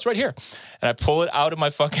I'm like, oh, it's right here. And I pull it out of my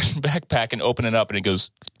fucking backpack and open it up, and it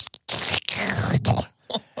goes,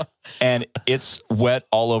 and it's wet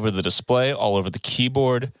all over the display, all over the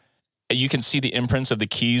keyboard. you can see the imprints of the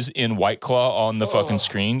keys in White Claw on the fucking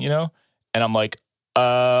screen, you know? And I'm like,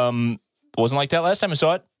 wasn't like that last time I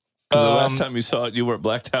saw it. Because the last time you saw it, you weren't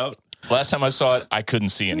blacked out. Last time I saw it, I couldn't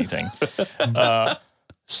see anything.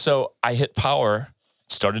 So I hit power,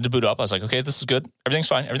 started to boot up. I was like, okay, this is good. Everything's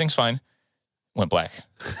fine. Everything's fine. Went black.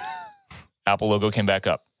 Apple logo came back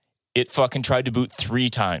up. It fucking tried to boot 3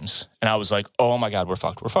 times. And I was like, oh my God, we're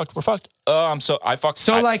fucked. We're fucked. We're fucked. I fucked.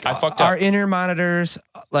 So I our fucked up. inner monitors,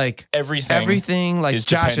 like Everything like is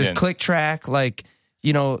Josh's dependent. click track, like,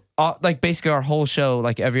 you know, like basically our whole show,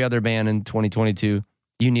 like every other band in 2022,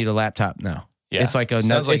 you need a laptop now. Yeah. It's like Sounds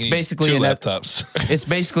like it's you need basically 2 another, laptops. it's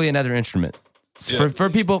basically another instrument. Yeah. For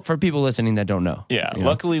people listening that don't know. Yeah. you know?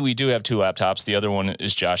 Luckily, we do have 2 laptops. The other one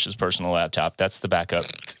is Josh's personal laptop. That's the backup.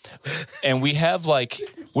 And we have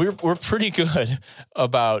we're pretty good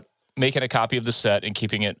about making a copy of the set and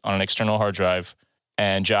keeping it on an external hard drive.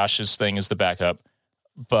 And Josh's thing is the backup.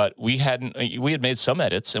 But we had made some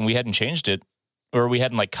edits and we hadn't changed it, or we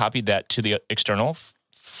hadn't copied that to the external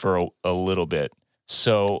for a little bit.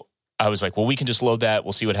 So I was like, well, we can just load that.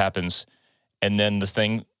 We'll see what happens. And then the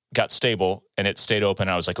thing got stable and it stayed open.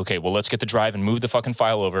 I was like, okay, well, let's get the drive and move the fucking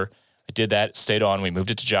file over. I did that. It stayed on. We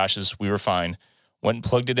moved it to Josh's. We were fine. Went and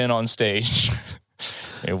plugged it in on stage.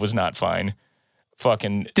 It was not fine.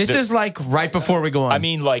 This is right before we go on. I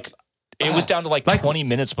mean, it was down to 20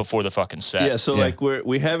 minutes before the fucking set. Yeah, so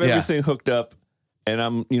we have everything hooked up, and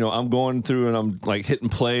I'm going through and I'm hitting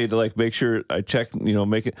play to make sure I check,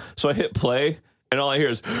 make it. So I hit play, and all I hear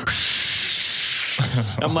is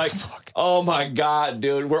I'm like, oh my God,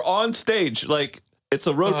 dude, we're on stage. It's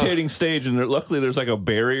a rotating stage, and luckily there's a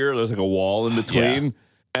barrier, there's a wall in between,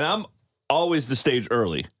 and I'm always the stage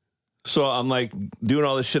early. So I'm doing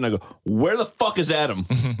all this shit, and I go, where the fuck is Adam?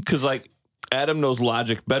 Because Adam knows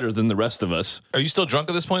Logic better than the rest of us. Are you still drunk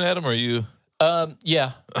at this point, Adam? Or are you?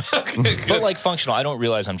 Yeah. But functional. I don't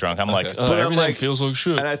realize I'm drunk. I'm Okay. but everything feels like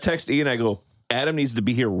shit. And I text Ian, I go, Adam needs to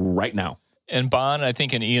be here right now. And Bon, I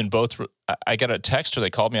think, and Ian both. I got a text or they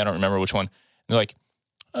called me. I don't remember which one. They're like,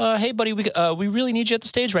 "Hey, buddy, we really need you at the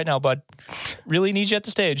stage right now, bud. Really need you at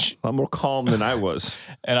the stage." I'm more calm than I was.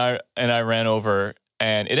 And I ran over,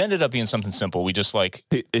 and it ended up being something simple. We just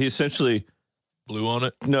he essentially Blew on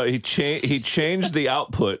it? no he changed the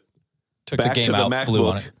output Took back the game to the out, MacBook, blew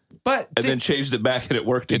on it. but and then changed it back, and it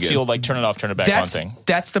worked it's again. the old turn it off, turn it back on thing.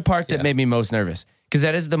 that's the part that made me most nervous, because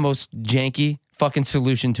that is the most janky fucking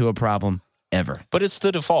solution to a problem ever. But it's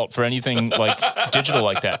the default for anything digital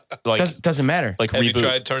like that. Doesn't matter. Like Have reboot. you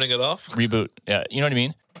tried turning it off? Reboot. Yeah, you know what I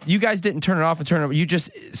mean? You guys didn't turn it off and turn it on. You just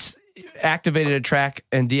activated a track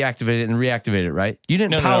and deactivated it and reactivated it, right? You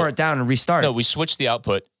didn't power it down and restart No, it. we switched the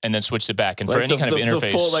output and then switched it back. And for any kind of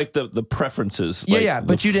interface, the full, the preferences.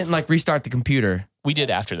 But you didn't restart the computer. we did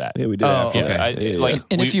after that. Yeah, we did. Oh, after okay. that.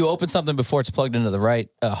 And if you open something before it's plugged into the right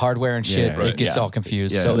hardware and shit, Yeah, it gets all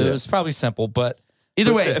confused. Yeah. So it was probably simple, but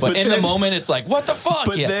Either way, but in the then- moment, it's like, what the fuck?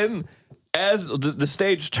 But Yeah. then, as the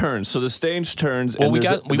stage turns, so the stage turns. Well, and we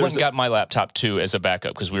there's went and got my laptop too as a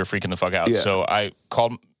backup because we were freaking the fuck out. Yeah. So I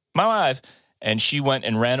called my wife and she went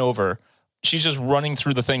and ran over. She's just running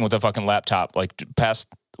through the thing with a fucking laptop, past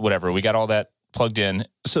whatever. We got all that plugged in.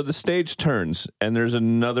 So the stage turns, and there's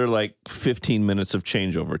another 15 minutes of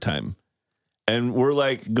changeover time, and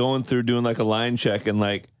we're going through doing a line check, and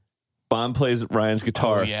Bond plays Ryan's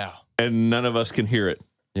guitar, Oh, yeah. and none of us can hear it.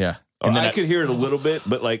 yeah, Or And then I I- could hear it a little bit,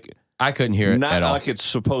 but I couldn't hear it not at all. like it's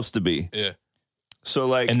supposed to be. Yeah.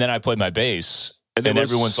 So And then I played my bass And and it was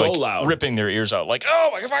everyone's so loud. ripping their ears out. Oh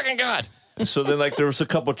my fucking God. so then there was a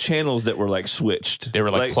couple channels that were switched. They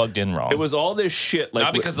were plugged in wrong. It was all this shit.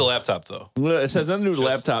 Not because of the laptop, though. It has nothing to do with the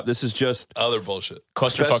laptop. This is just Other bullshit.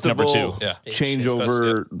 clusterfuck number festival 2. Yeah.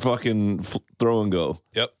 changeover, fucking throw and go.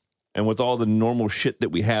 Yep. And with all the normal shit that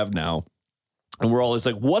we have now, and we're always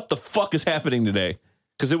what the fuck is happening today?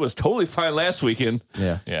 Because it was totally fine last weekend,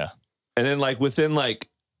 Yeah, Yeah. and then within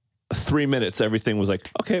 3 minutes, everything was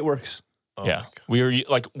okay, it works. Oh Yeah. my God. We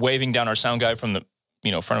were waving down our sound guy from the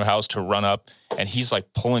front of house to run up, and he's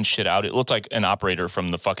pulling shit out. It looked like an operator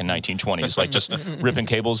from the fucking 1920s, just ripping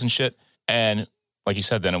cables and shit. And like you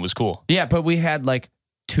said, then it was cool. yeah, but we had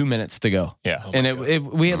 2 minutes to go, Yeah. and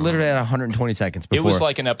we had literally had 120 seconds before. It was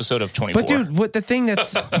like an episode of 24. but dude, what the thing that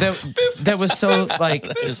was so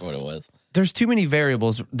That is what it was. there's too many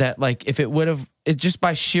variables that if it would have, it's just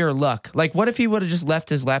by sheer luck. What if he would have just left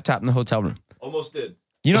his laptop in the hotel room? Almost did.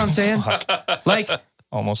 You know what I'm saying?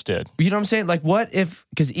 Almost did. You know what I'm saying? What if,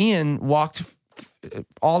 because Ian walked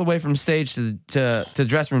all the way from stage to the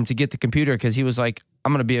dressing room to get the computer because he was like,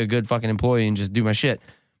 I'm going to be a good fucking employee and just do my shit.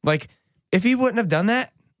 If he wouldn't have done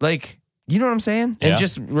that, You know what I'm saying? Yeah. And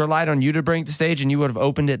just relied on you to bring it to stage, and you would have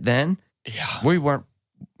opened it then. Yeah. We weren't.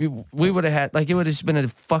 We would have had, like, it would have just been a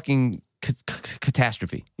fucking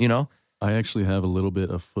catastrophe. You know? I actually have a little bit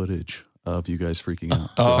of footage of you guys freaking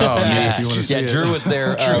out. Oh, yeah. If you wanna see it. Drew was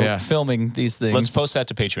there Yeah. filming these things. Let's post that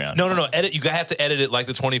to Patreon. No. Edit. You have to edit it like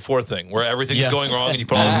the 24 thing, where everything's Yes. going wrong and you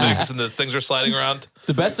put all the mix and the things are sliding around.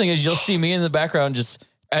 The best thing is you'll see me in the background just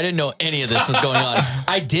I didn't know any of this was going on.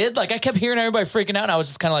 I did. Like I kept hearing everybody freaking out and I was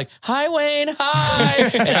just kind of like, "Hi Wayne, hi."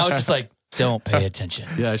 And I was just like, "Don't pay attention."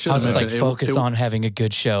 Yeah, I should I have was just like, mentioned focus on having a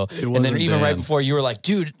good show. And then wasn't even right Dan. before you were like,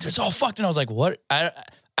 "Dude, it's all fucked." And I was like, "What?" I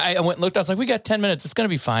went and looked. I was like, "We got 10 minutes. It's going to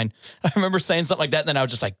be fine." I remember saying something like that. And then I was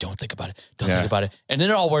just like, "Don't think about it. Don't think about it." And then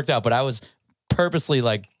it all worked out. But I was purposely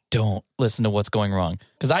like, don't listen to what's going wrong.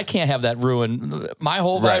 Because I can't have that ruin. My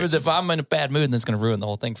whole vibe Right. is if I'm in a bad mood, then it's going to ruin the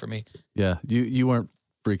whole thing for me. Yeah, you weren't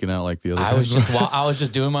freaking out like the other I guys. was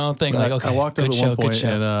just doing my own thing. Like, okay, I walked up good at show, one good point show.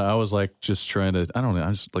 and I was like just trying to, I don't know, I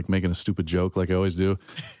was like making a stupid joke like I always do.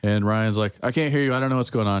 And Ryan's like, "I can't hear you. I don't know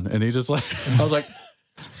what's going on." And he just like, I was like,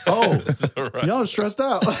 "Oh, y'all are stressed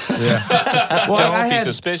out." Yeah. Well, Don't I be had-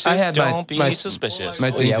 suspicious. I had Don't be my- suspicious. my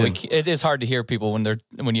Well, thing yeah, too. it is hard to hear people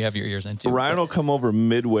when you have your ears in too. Ryan will come over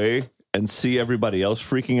midway and see everybody else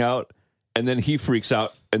freaking out, and then he freaks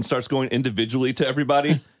out and starts going individually to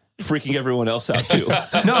everybody, freaking everyone else out too.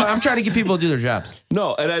 No, I'm trying to get people to do their jobs.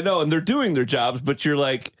 No, and I know, and they're doing their jobs, but you're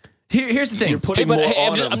like, Here's the thing. you're putting Hey, but more hey,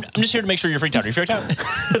 on I'm them. just here to make sure you're freaked out. Are you freaked out?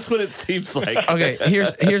 That's what it seems like. Okay,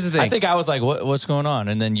 here's the thing. I think I was like, what's going on?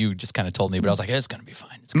 And then you just kind of told me, but I was like, it's going to be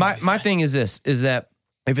fine. It's gonna be my fine. thing is this: is that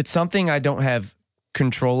if it's something I don't have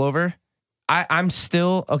control over, I'm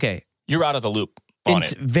still okay. You're out of the loop on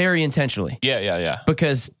it. Very intentionally, Yeah.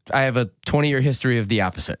 because I have a 20-year history of the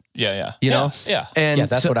opposite. Yeah. You know? Yeah. And Yeah,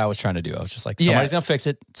 that's so- what I was trying to do. I was just like, Yeah. somebody's going to fix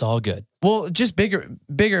it. It's all good. Well, just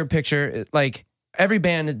bigger picture, like every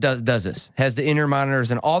band does this, has the inner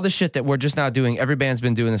monitors and all the shit that we're just now doing. Every band's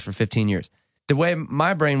been doing this for 15 years. The way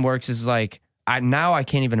my brain works is like, I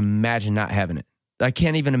can't even imagine not having it. I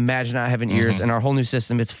can't even imagine not having ears, and our whole new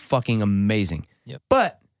system, it's fucking amazing. Yep.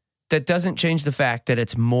 But that doesn't change the fact that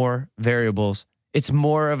it's more variables. It's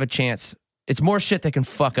more of a chance. It's more shit that can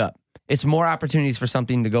fuck up. It's more opportunities for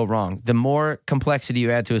something to go wrong. The more complexity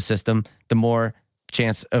you add to a system, the more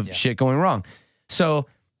chance of shit going wrong. So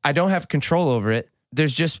I don't have control over it.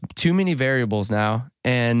 There's just too many variables now.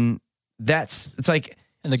 And it's like,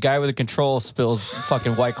 And the guy with the control spills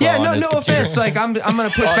fucking White Claw yeah, on his no computer. offense. Like I'm going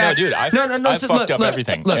to push Oh, back. no, dude. I so fucked up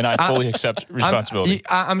everything, and I fully accept responsibility.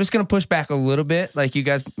 I'm just going to push back a little bit. Like you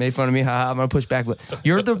guys made fun of me. Haha, I'm going to push back.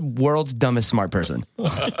 You're the world's dumbest smart person.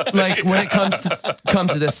 Like when it comes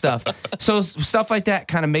to this stuff. So stuff like that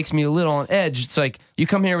kind of makes me a little on edge. It's like you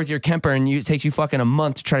come here with your Kemper and it takes you fucking a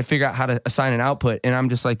month to try to figure out how to assign an output. And I'm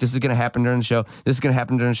just like, this is going to happen during the show. This is going to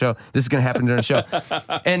happen during the show. This is going to happen during the show.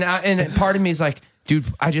 And part of me is like, dude,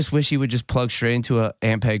 I just wish he would just plug straight into a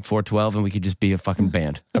Ampeg 412 and we could just be a fucking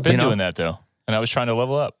band. I've been You know? doing that though, and I was trying to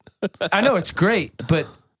level up. I know it's great, but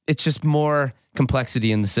it's just more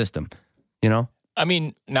complexity in the system, you know? I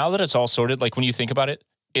mean, now that it's all sorted, like when you think about it,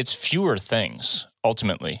 it's fewer things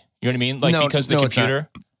ultimately. You know what I mean? Like No, because the no, it's not. computer.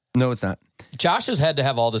 No, it's not. Josh has had to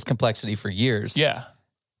have all this complexity for years. Yeah.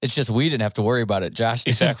 It's just we didn't have to worry about it. Josh,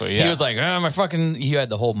 Exactly, yeah. He was like, you had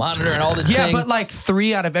the whole monitor and all this Yeah, thing. but like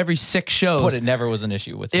 3 out of every 6 shows. But it never was an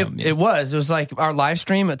issue with him. It was like our live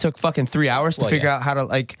stream. It took fucking 3 hours to Well, figure yeah. out how to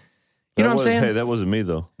like, you know what I'm saying? Hey, that wasn't me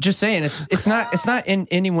though. Just saying, it's not in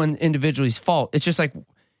anyone individually's fault. It's just like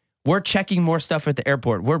we're checking more stuff at the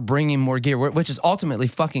airport. We're bringing more gear, which is ultimately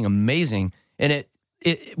fucking amazing. And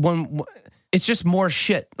it's just more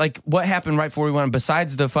shit. Like what happened right before we went.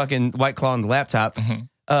 Besides the fucking White Claw on the laptop,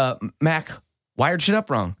 Mac wired shit up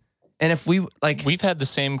wrong. And if we like, We've had the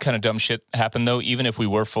same kind of dumb shit happen though, even if we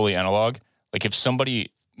were fully analog. Like if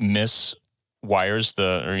somebody miswires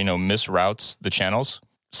misroutes the channels,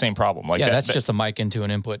 same problem. Like that's just a mic into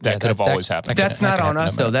an input. that could have always happened. that's not on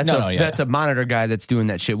us though. That's a monitor guy that's doing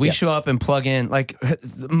that shit. We Yeah. show up and plug in. Like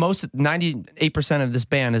most 98% of this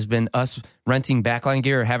band has been us renting backline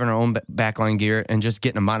gear or having our own backline gear and just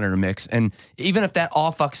getting a monitor mix. And even if that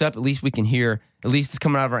all fucks up, at least we can hear. At least it's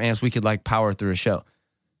coming out of our amps. We could like power through a show.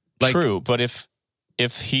 Like, True, but if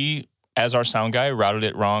he, as our sound guy, routed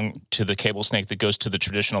it wrong to the cable snake that goes to the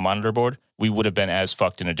traditional monitor board, we would have been as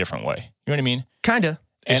fucked in a different way. You know what I mean? Kinda.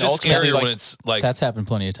 It's And just ultimately, scarier like- when it's like That's happened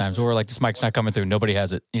plenty of times where we're like, this mic's not coming through. Nobody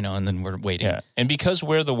has it, and then we're waiting. Yeah. And because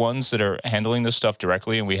we're the ones that are handling this stuff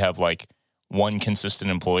directly and we have like one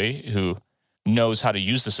consistent employee who knows how to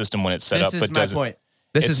use the system when it's set up, This but is my doesn't. point.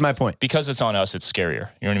 This is my point. Because it's on us, it's scarier.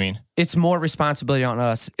 You know what I mean? It's more responsibility on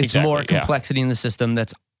us. It's Exactly, more yeah. complexity in the system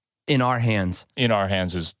that's in our hands. In our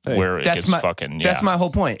hands is where it That's gets fucking. Yeah. That's my whole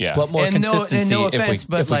point. Yeah. But more consistency no if we offense,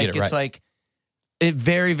 but if we like get it right. it's like it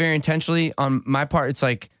very, very intentionally on my part. It's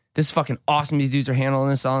like this is fucking awesome. These dudes are handling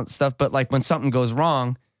this all stuff. But like when something goes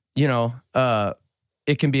wrong, you know,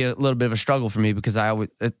 it can be a little bit of a struggle for me because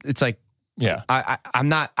it's like Yeah. I'm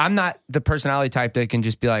not the personality type that can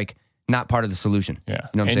just be like not part of the solution. Yeah. You know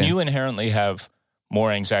what I'm and saying? you inherently have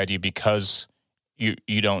more anxiety because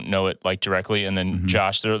you don't know it like directly. And then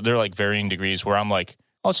Josh, they're like varying degrees where I'm like,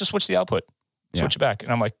 oh, let's just switch the output, switch it back.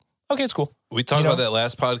 And I'm like, okay, it's cool. We talked about that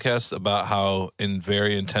last podcast about how in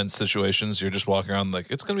very intense situations, you're just walking around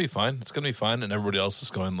like, it's going to be fine. It's going to be fine. And everybody else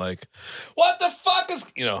is going like, what the fuck is,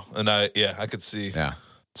 you know, and I could see. Yeah.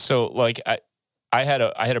 So like I had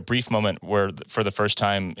a brief moment where for the first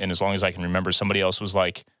time in as long as I can remember, somebody else was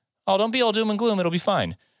like, oh, don't be all doom and gloom. It'll be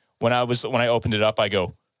fine. When I opened it up, I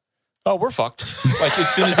go, oh, we're fucked. Like as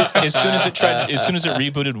soon as it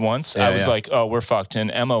rebooted once, I was like, oh, we're fucked.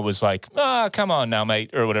 And Emma was like, come on now,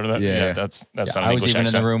 mate, or whatever. That's not an I was English even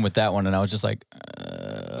accent. in the room with that one, and I was just like,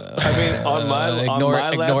 I mean, on my ignore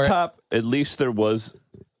it. laptop, at least there was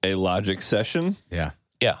a Logic session. Yeah.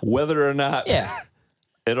 Whether or not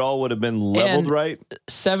it all would have been leveled And right.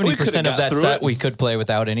 70% of that through set it. we could play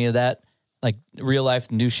without any of that. Like real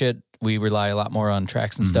life new shit, we rely a lot more on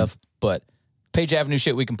tracks and stuff. But Page Avenue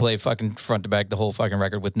shit, we can play fucking front to back the whole fucking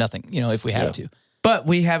record with nothing, you know, if we have to. But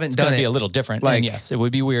we haven't It's done going to it. be a little different. Like- And yes, it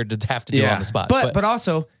would be weird to have to do it on the spot. But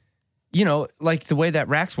also, you know, like the way that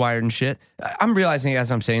rack's wired and shit. I'm realizing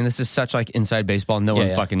as I'm saying this is such like inside baseball. No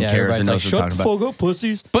one fucking cares or everybody's knows like, what I'm talking shut about. the fuck up,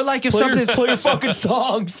 pussies. But like if Play your, something, play your fucking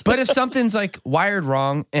songs. but if something's like wired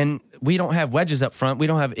wrong and we don't have wedges up front, we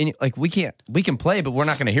don't have any. Like we can play, but we're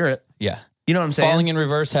not going to hear it. Yeah. You know what I'm saying? Falling in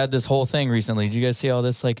Reverse had this whole thing recently. Did you guys see all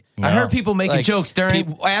this? Like, I heard people making Like, jokes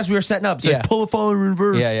during as we were setting up. It's Yeah. like pull a Falling in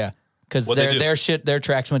Reverse. yeah. Because What'd they do? their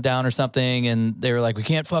tracks went down or something, and they were like, we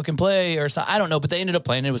can't fucking play or something. I don't know, but they ended up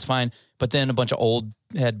playing. It was fine. But then a bunch of old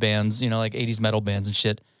head bands, you know, like 80s metal bands and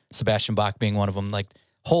shit, Sebastian Bach being one of them, like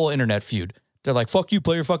whole internet feud. They're like, fuck you,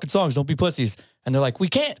 play your fucking songs. Don't be pussies. And they're like, we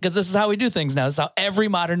can't because this is how we do things now. This is how every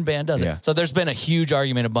modern band does Yeah. it. So there's been a huge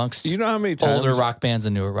argument amongst You know how many times older rock bands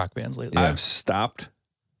and newer rock bands lately. I've stopped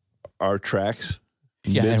our tracks?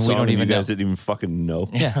 Yeah, and we mid-song don't even you guys know. didn't even fucking know.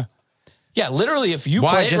 Yeah. Yeah, literally, if you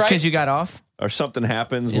Why? play it Just right, because you got off? Or something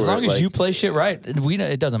happens. as where long as like, you play shit right,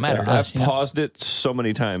 it doesn't matter. to I've us, you know? paused it so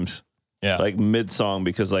many times, Yeah. like mid song,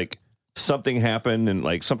 because like something happened and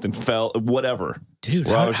like something fell, whatever. Dude,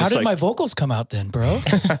 Where I how was did just like- my vocals come out then, bro?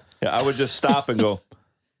 Yeah, I would just stop and go,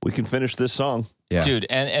 we can finish this song. Yeah. Dude,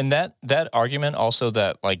 and that argument also,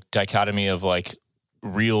 that like dichotomy of like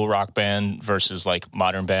real rock band versus like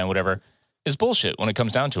modern band, whatever, is bullshit when it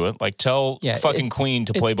comes down to it. Like tell Yeah, fucking Queen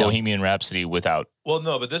to it's play dumb. Bohemian Rhapsody without, Well,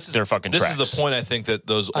 no, but this is They're fucking this is tracks. the point. I think that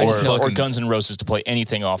those I just know- or Guns N' Roses to play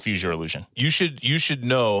anything off Use Your Illusion. you should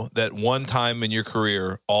know that one time in your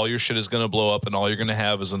career, all your shit is going to blow up, and all you're going to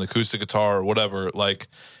have is an acoustic guitar or whatever. Like,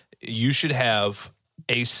 you should have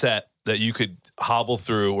a set that you could hobble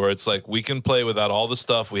through where it's like we can play without all the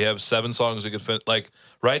stuff. We have 7 songs we could fit. Like,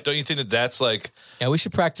 right? Don't you think that that's like? Yeah, we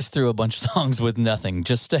should practice through a bunch of songs with nothing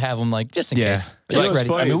just to have them like, just in Yeah. case. You know, Just it's ready.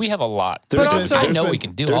 funny. I mean, we have a lot. There's But also- I there's know we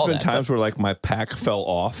can do there's all been that, times where like my pack fell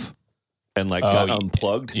off and like Oh, got yeah.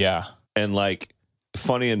 unplugged. Yeah. And like,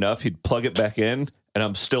 funny enough, he'd plug it back in and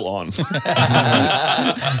I'm still on.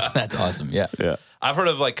 That's awesome. Yeah. Yeah. I've heard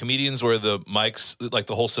of like comedians where the mics, like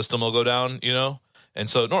the whole system will go down, you know? And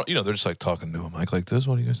so, no, you know, they're just like talking to a mic like this.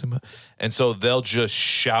 What do you guys think about? And so they'll just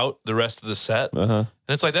shout the rest of the set. Uh-huh. And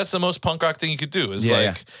it's like, that's the most punk rock thing you could do. Is Yeah,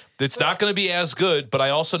 like, it's not going to be as good, but I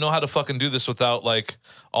also know how to fucking do this without like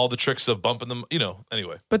all the tricks of bumping them, you know,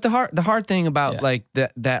 anyway. But the hard thing about Yeah. like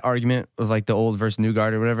that argument of like the old versus new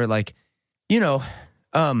guard or whatever, like, you know,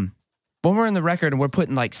 when we're in the record and we're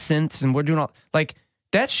putting like synths and we're doing all like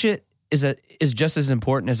that shit is just as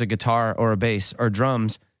important as a guitar or a bass or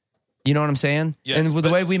drums. You know what I'm saying? Yes, and with the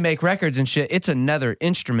but- way we make records and shit, it's another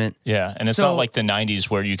instrument. Yeah. And it's So- not like the 90s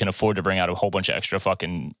where you can afford to bring out a whole bunch of extra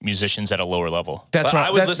fucking musicians at a lower level. That's But right. I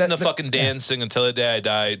would That- listen that- to fucking Dan sing Until the Day I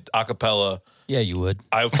Died a cappella. Yeah, you would.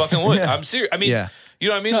 I fucking would. Yeah. I'm serious. I mean, Yeah. you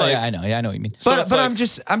know what I mean? Oh, like, yeah, I know. Yeah, I know what you mean. so But it's I'm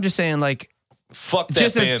like, just saying like fuck that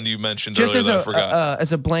just as- band you mentioned just earlier as that I forgot.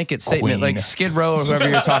 as a blanket statement, Queen. like Skid Row or whoever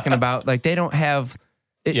you're talking about, like they don't have.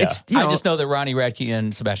 Yeah. It's you know, I just know that Ronnie Radke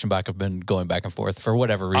and Sebastian Bach have been going back and forth for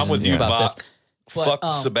whatever reason I'm with you, about this. Bach. But,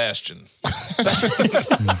 Fuck Sebastian.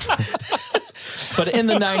 But in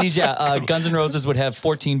the 90s, Guns N' Roses would have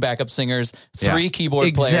 14 backup singers, 3 Yeah.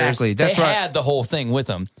 keyboard players. Exactly. That's they right. had the whole thing with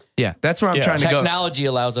them. yeah, that's where I'm trying to go. Technology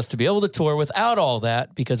allows us to be able to tour without all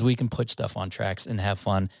that because we can put stuff on tracks and have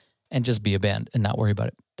fun. and just be a band and not worry about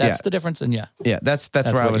it. That's Yeah. the difference. And yeah, Yeah, that's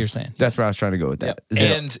That's where I what was you're saying. That's Yes. where I was trying to go with that. Is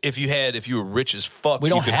And if you were rich as fuck, We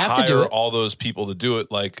you don't could have hire to do it. all those people to do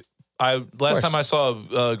it. Like last course. time I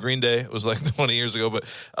saw Green Day, it was like 20 years ago, but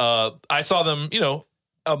I saw them,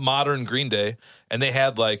 a modern Green Day, and they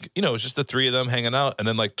had like, it was just the three of them hanging out, and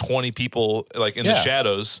then like 20 people like in the Yeah.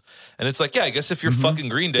 shadows. And it's like, yeah, I guess if you're fucking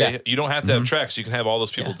Green Day, Yeah. you don't have to have tracks. You can have all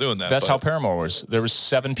those people doing that. That's but how Paramore was. There was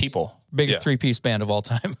 7 people. biggest Yeah. 3-piece band of all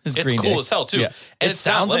time is it's Green cool Day. as hell too. Yeah. And It it's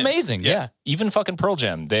not sounds lame. amazing. Yeah. Even fucking Pearl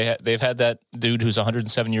Jam. They've had that dude who's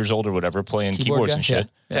 107 years old or whatever playing Keyboard keyboards guy? and shit.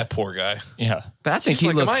 That poor guy. Yeah. But I think He's he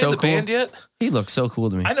like, am looks I so in the cool. band yet? He looks so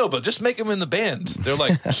cool to me. I know, but just make him in the band. They're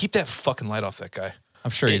like, keep that fucking light off that guy. I'm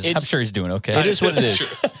sure he's doing okay. It is what it is.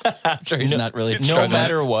 I'm sure he's not really No struggling.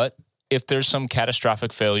 matter what, if there's some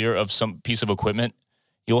catastrophic failure of some piece of equipment,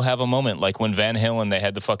 you'll have a moment like when Van Halen, they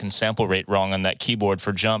had the fucking sample rate wrong on that keyboard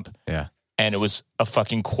for Jump. Yeah. And it was a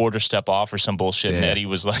fucking quarter step off or some bullshit. And Yeah. Eddie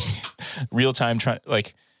was like, real time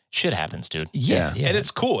shit happens, dude. Yeah. And it's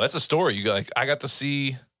cool. That's a story. You like, I got to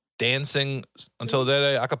see dancing until the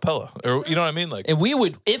day a cappella, or you know what I mean? Like, And we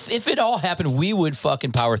would, if it all happened, we would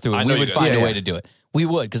fucking power through I it. know We you would guys find would. a way Yeah. to do it. We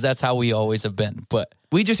would, because that's how we always have been. But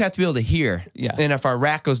We just have to be able to hear. Yeah. And if our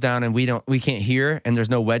rack goes down and we can't hear and there's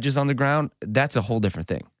no wedges on the ground, that's a whole different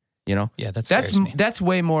thing. yeah, That's scares me. that's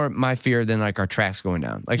way more my fear than like our tracks going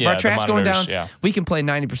down. Like if Yeah, our the tracks going down, monitors, yeah. we can play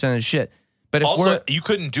 90% of the shit. But if also, we're you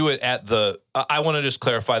couldn't do it at the. I want to just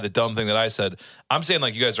clarify the dumb thing that I said. I'm saying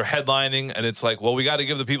like you guys are headlining, and it's like, well, we got to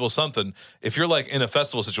give the people something. If you're like in a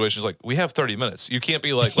festival situation, it's like we have 30 minutes. You can't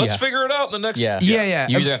be like, let's Yeah. figure it out in the next. Yeah. yeah.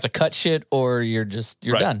 You either have to cut shit or you're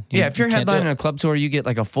Right. done. Yeah, if you're can't do headlining it. a club tour, you get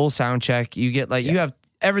like a full sound check. You get like you have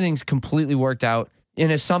everything's completely worked out.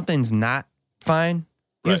 And if something's not fine,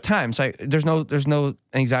 you have Right. time. It's like there's no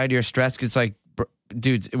anxiety or stress. 'Cause it's like,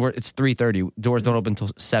 dudes, it's 3:30. Doors don't open until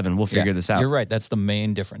 7. We'll figure this out. You're right. That's the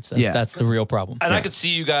main difference. Yeah. That's the real problem. And I could see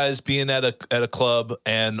you guys being at a club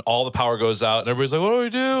and all the power goes out and everybody's like, what do we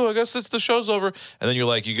do? I guess the show's over. And then you're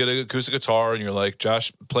like, you get an acoustic guitar and you're like,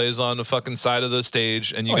 Josh plays on the fucking side of the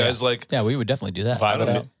stage and you yeah. guys like, Yeah, we would definitely do that. Vibe it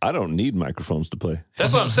out. I don't need microphones to play.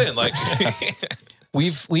 that's what I'm saying. Like,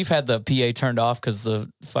 We've had the PA turned off because the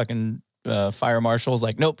fucking fire marshal's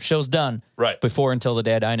like, nope, show's done. right. Before Until the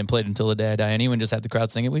Day I Die and played Until the Day I Die, and even just had the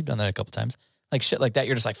crowd singing. We've done that a couple times. Like shit like that.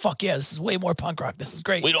 You're just like, fuck yeah, this is way more punk rock. This is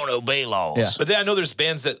great. We don't obey laws. Yeah. But then I know there's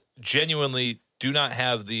bands that genuinely do not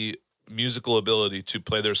have the musical ability to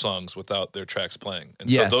play their songs without their tracks playing. And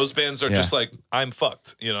Yes. so those bands are Yeah. just like, I'm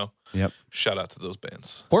fucked, Yep. Shout out to those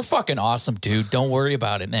bands. We're fucking awesome, dude. Don't worry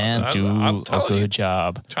about it, man. I'm Do a telling good you.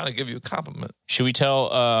 job. Trying to give you a compliment. Should we tell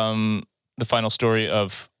the final story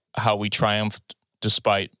of how we triumphed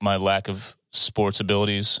despite my lack of sports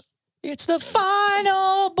abilities? It's the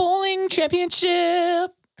final bowling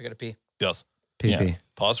championship. I gotta pee. Yes. PP. Yeah.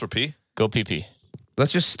 Pause for P. Go PP.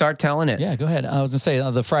 Let's just start telling it. Yeah, go ahead. I was gonna say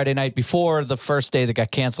the Friday night before the first day that got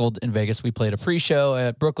canceled in Vegas, we played a pre-show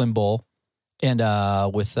at Brooklyn Bowl, and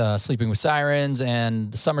with Sleeping with Sirens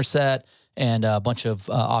and the Somerset and a bunch of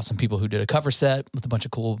awesome people who did a cover set with a bunch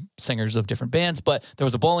of cool singers of different bands. But there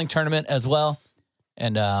was a bowling tournament as well,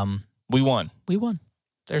 and We won. we won.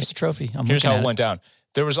 There's the trophy. I'm Here's looking how at it went down.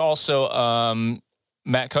 There was also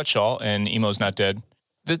Matt Cutshaw and Emo's Not Dead.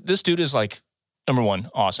 This dude is like, number one,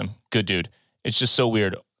 awesome, good dude. It's just so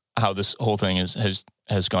weird how this whole thing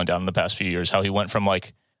has gone down in the past few years. How he went from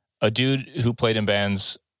like a dude who played in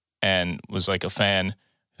bands and was like a fan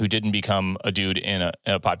who didn't become a dude in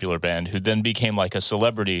a popular band, who then became like a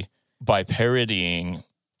celebrity by parodying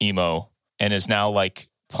emo and is now like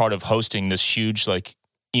part of hosting this huge like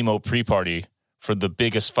emo pre-party for the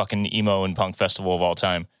biggest fucking emo and punk festival of all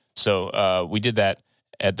time. So we did that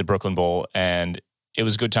at the Brooklyn Bowl, and it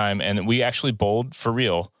was a good time. And we actually bowled for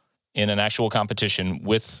real in an actual competition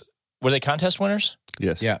with, were they contest winners?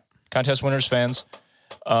 Yes. Yeah. Contest winners, fans.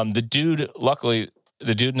 The dude, luckily,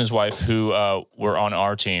 the dude and his wife who were on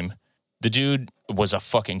our team, the dude was a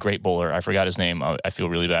fucking great bowler. I forgot his name. I feel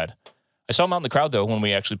really bad. I saw him out in the crowd, though, when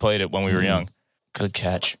we actually played it when we were young. Good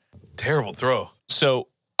catch. Terrible throw. So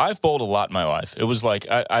I've bowled a lot in my life. It was like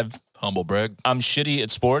Humble brag. I'm shitty at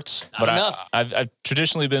sports, but enough. I've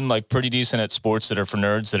traditionally been like pretty decent at sports that are for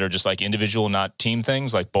nerds that are just like individual, not team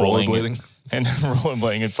things, like bowling Rollerblading. and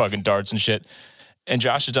rollerblading and fucking darts and shit. And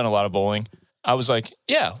Josh has done a lot of bowling. I was like,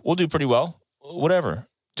 yeah, we'll do pretty well, whatever.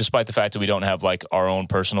 Despite the fact that we don't have like our own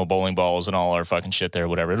personal bowling balls and all our fucking shit there,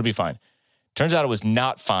 whatever, it'll be fine. Turns out it was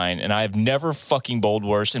not fine, and I have never fucking bowled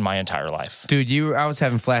worse in my entire life. Dude, I was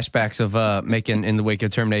having flashbacks of making In the Wake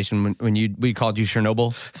of Termination when we called you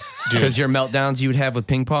Chernobyl. Because your meltdowns you would have with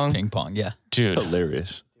ping pong. Ping pong, yeah. Dude,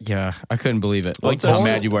 Hilarious. Yeah, I couldn't believe it. Like how bowling-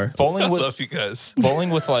 mad you were. bowling I with love you guys. bowling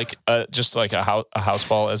with like just like a house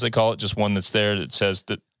ball, as they call it, just one that's there that says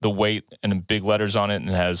the weight and big letters on it, and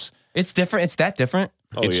it has It's different. It's that different.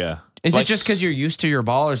 Oh It's- yeah. Is Like- it just because you're used to your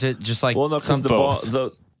ball, or is it just like Well, no, because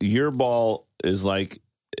both. your ball is like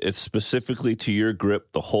it's specifically to your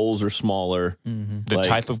grip. The holes are smaller. the Like-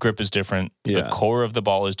 type of grip is different. The Yeah. core of the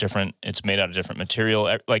ball is different. It's made out of different material.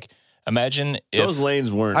 Like imagine if Those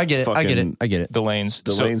lanes weren't. I get it. I get it. fucking- I get it. the lanes.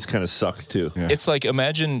 The so lanes kind of suck too. Yeah. it's like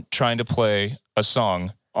imagine trying to play a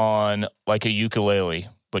song on like a ukulele,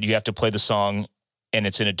 but you have to play the song and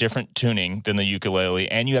it's in a different tuning than the ukulele,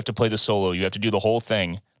 and you have to play the solo. You have to do the whole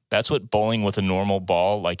thing. That's what bowling with a normal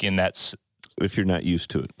ball, like in that. If you're not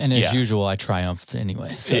used to it. And as Yeah. usual, I triumphed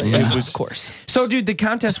anyway. So, It yeah, was- of course. So, dude, the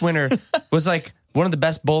contest winner was like one of the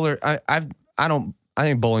best bowler. I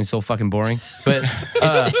think bowling's so fucking boring. But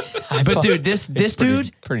but dude, this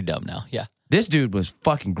dude, pretty dumb now. Yeah. this dude was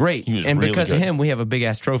fucking great. He was and really because of good. him, we have a big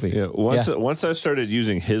ass trophy. Yeah. Once I started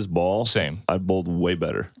using his ball, Same. I bowled way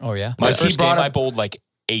better. Oh yeah. My Like, he first brought game, up- I bowled like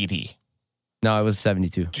 80. No, it was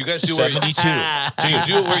 72. Do you guys do where you, 72. do you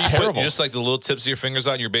do it where It's you put terrible. just like the little tips of your fingers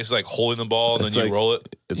on? You're basically like holding the ball and It's then you like- roll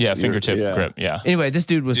it. Yeah, fingertip yeah. grip. Yeah. Anyway, this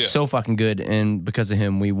dude was Yeah. so fucking good, and because of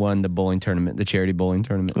him, we won the bowling tournament, the charity bowling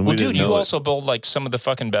tournament. We Well, didn't dude, you know it. also bowled like some of the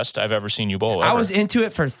fucking best I've ever seen you bowl. I ever. was into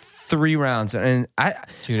it for 3 rounds, and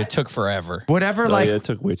Dude, it took forever. whatever, Oh, like yeah, it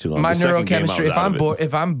took way too long. my The second game, I neurochemistry. was If out I'm of it. bored,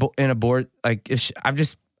 if I'm in a board, like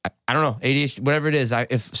I don't know, ADHD, whatever it is.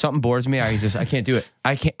 If something bores me, I can't do it.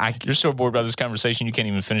 I You're so bored by this conversation, you can't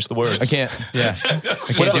even finish the words. I can't. Yeah, I can't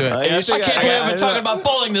do it. I think I can't believe I've been talking about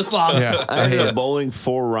bowling this long. Yeah, I ended up bowling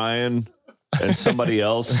for Ryan and somebody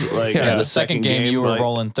else. Like Yeah, in the second game you were like,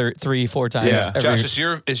 rolling 3-4 times. Yeah. every- Josh,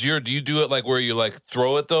 is your do you do it like where you like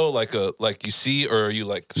throw it though, like you see, or are you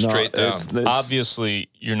like no, straight down? it's- Obviously,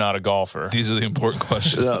 you're not a golfer. These are the important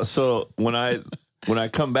questions. no, so when I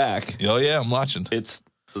come back, Oh yeah, I'm watching. it's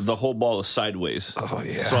the whole ball is sideways. Oh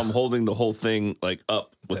yeah. So I'm holding the whole thing like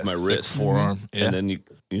up with That my thick wrist, forearm. Yeah. and then you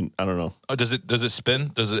I don't know. Oh, does it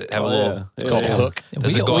spin? Does it have a Oh, little? yeah. It's called Yeah. a hook.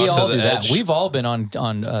 Does we it go we out to all the do that. edge? We've all been on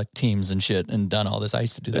teams and shit and done all this. I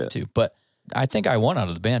used to do that too. But I think I won out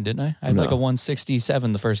of the band, didn't I? I had like a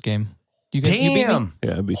 167 the first game. You guys, you beat me? Damn.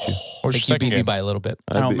 Yeah, I beat you. I Where's think your you beat second me game? by a little bit.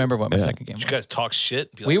 I I don't beat- remember what my yeah. second game Did was. you guys talk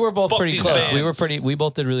shit? Be We like, were both "Fuck pretty these close. bands." We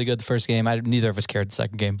both did really good the first game. Neither of us cared the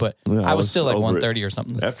second game, but Yeah, I was still like over it. 130 or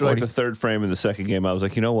something. That's After like 40. the third frame in the second game, I was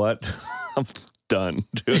like, you know what? I'm done,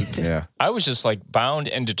 dude. Yeah. I was just like bound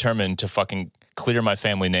and determined to fucking clear my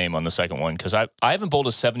family name on the second one because I haven't bowled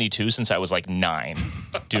a 72 since I was like 9,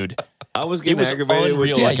 dude. I was It getting was aggravated with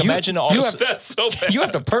unreal. Yeah, Like you- imagine all you this. have- That's so bad. You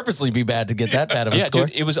have to purposely be bad to get that bad of a Yeah, score.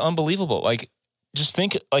 dude, it was unbelievable. Like, just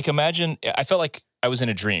think, like, imagine. I felt like I was in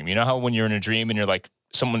a dream. You know how when you're in a dream and you're like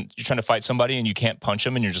you're trying to fight somebody and you can't punch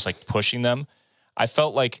them and you're just like pushing them. I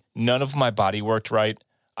felt like none of my body worked right.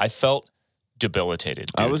 I felt debilitated.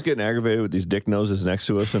 Dude. I was getting aggravated with these dick noses next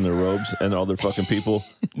to us in their robes and all their fucking people.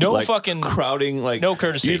 No like, fucking- crowding, like no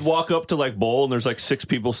courtesy. You'd walk up to like bowl and there's like 6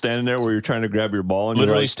 people standing there where you're trying to grab your ball and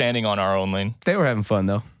literally you're standing on our own lane. They were having fun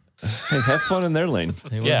though. like, hey, have fun in their lane.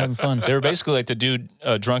 They were Yeah, having fun. They were basically like the dude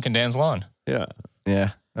drunk in Dan's lawn. Yeah.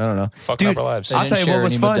 Yeah, I don't know. Fucking up our lives. They I'll didn't tell you what share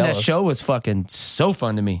was any fun. That Modelo's. show was fucking so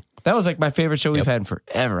fun to me. That was like my favorite show we've Yep. had in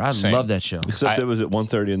forever. I Same. love that show. Except it was at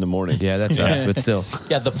 1:30 in the morning. Yeah, that's us, but still.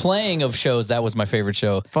 Yeah, the playing of shows, that was my favorite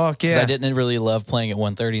show. Fuck 'Cause yeah. I didn't really love playing at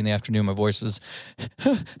 1:30 in the afternoon. My voice was,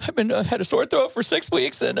 I've had a sore throat for 6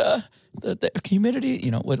 weeks and the humidity,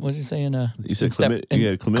 you know, what was he saying? You said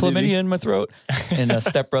chlamydia chlamydia? in my throat and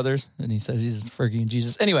Step Brothers. And he says he's Fergie and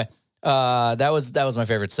Jesus. Anyway, that was my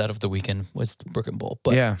favorite set of the weekend was Brook and Bowl.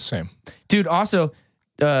 But Yeah. Same. Dude, also,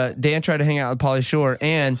 Dan tried to hang out with Pauly Shore,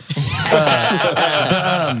 and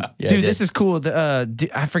Yeah, I dude, did. this is cool.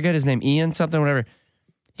 I forget his name, Ian something, whatever.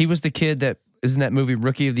 He was the kid that is in that movie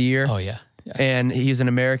Rookie of the Year, Oh yeah. Yeah. and he's an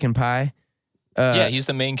American Pie. Yeah, he's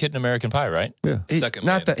the main kid in American Pie, right? Second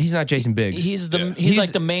not main. he's not Jason Biggs. He's the Yeah. he's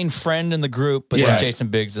like the main friend in the group, but Yeah. then Jason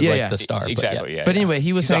Biggs is Yeah, like yeah. the star. Exactly. Yeah. but yeah. anyway,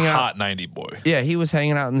 he was He's a hanging out. hot 90 boy. Yeah, he was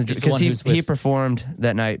hanging out in the He's the because one he who's with- performed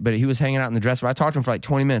that night, but he was hanging out in the dress. I talked to him for like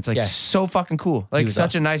 20 minutes. Like Yeah. so fucking cool. Like was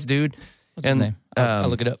such awesome. a nice dude. What's his name? I'll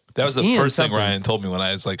look it up. That was the Ian first thing something. Ryan told me when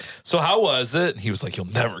I was like, "So how was it?" He was like, "You'll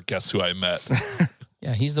never guess who I met."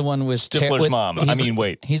 Yeah, he's the one with Stifler's mom. I mean,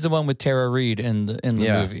 wait. He's the one with Tara Reid in the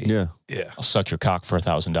Yeah. movie. Yeah. Yeah. I'll suck your cock for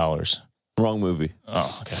 $1,000. Wrong movie.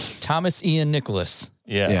 Oh, okay. Thomas Ian Nicholas.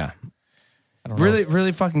 Yeah. Yeah. I don't know. Really,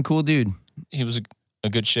 really fucking cool dude. He was a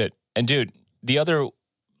good shit. And dude, the other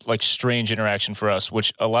like strange interaction for us,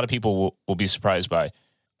 which a lot of people will be surprised by,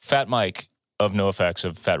 Fat Mike of NoFX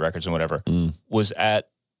of Fat Records and whatever was at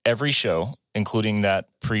every show, including that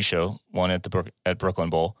pre-show one at at Brooklyn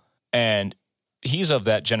Bowl, and he's of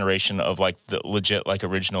that generation of like the legit like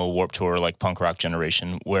original Warped Tour like punk rock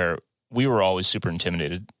generation where we were always super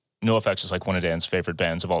intimidated. NoFX is like one of Dan's favorite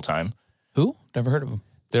bands of all time. Who? Never heard of him.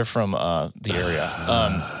 They're from the area.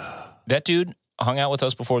 That dude hung out with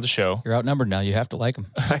us before the show. You're outnumbered now. You have to like him.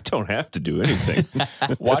 I don't have to do anything.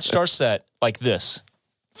 Watched our set like this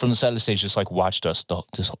from the side of the stage, just like watched us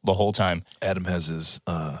the whole time. Adam has his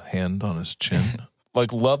hand on his chin.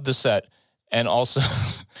 Like loved the set, and also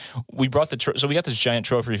we brought so we got this giant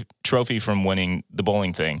trophy from winning the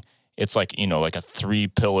bowling thing. It's like, you know, like a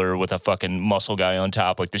 3-pillar with a fucking muscle guy on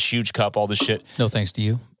top, like this huge cup, all this shit. No thanks to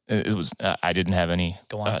you. It was I didn't have any.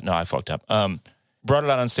 Go on. No, I fucked up. Brought it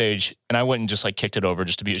out on stage, and I went and just like kicked it over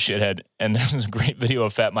just to be a shithead. And there's a great video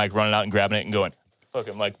of Fat Mike running out and grabbing it and going,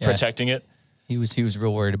 fucking like protecting it. He was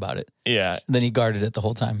real worried about it. Yeah, And then he guarded it the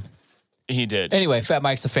whole time. he did. Anyway, Fat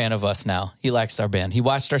Mike's a fan of us now. He likes our band. He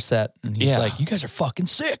watched our set and he's Yeah. like, "You guys are fucking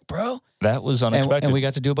sick, bro." That was And, unexpected. and we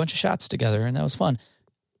got to do a bunch of shots together, and that was fun.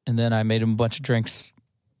 And then I made him a bunch of drinks,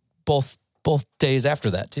 both days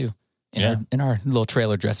after that too, in our little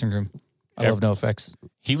trailer dressing room. I love NoFX.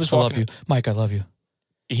 He was I love walking. you, Mike. I love you.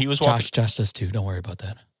 He was walking. Josh does too. Don't worry about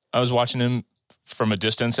that. I was watching him from a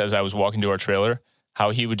distance as I was walking to our trailer.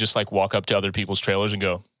 How he would just like walk up to other people's trailers and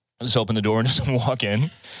go, just open the door and just walk in,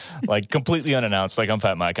 like completely unannounced. Like, I'm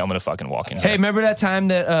Fat Mike. I'm gonna fucking walk in. Hey, remember that time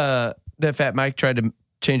that that Fat Mike tried to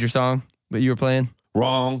change your song that you were playing?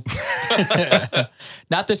 Wrong.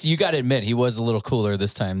 Not this. You got to admit, he was a little cooler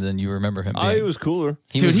this time than you remember him. Oh, being. he was cooler.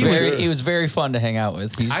 He Dude, was very fun to hang out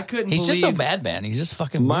with. I couldn't He's just a believe- madman. He's just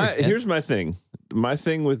fucking weird, man. Here's my thing. My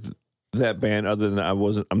thing with that band, other than I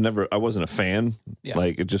wasn't a fan. Yeah.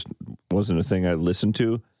 Like it just wasn't a thing I listened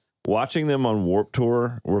to. Watching them on Warped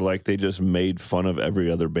Tour were like they just made fun of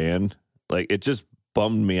every other band. Like it just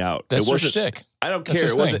bummed me out. That's it their wasn't. shtick. I don't That's care.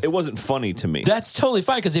 his thing. It wasn't funny to me. That's totally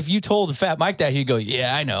fine because if you told Fat Mike that, he'd go,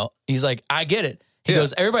 "Yeah, I know." He's like, "I get it." He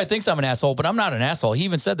goes, "Everybody thinks I'm an asshole, but I'm not an asshole." He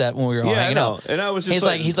even said that when we were all yeah, I hanging know. out. And I was just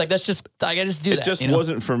He's like, "That's just I gotta just do it that." just you know?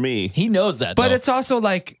 wasn't for me. He knows that, But though. it's also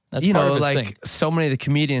like, That's you part know, of his like thing. so many of the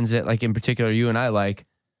comedians that, like in particular, you and I like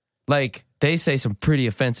they say some pretty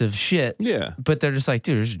offensive shit. Yeah. But they're just like,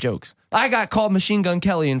 dude, there's jokes. I got called Machine Gun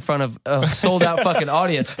Kelly in front of a sold out fucking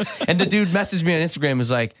audience. And the dude messaged me on Instagram, was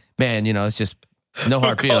like, man, you know, it's just no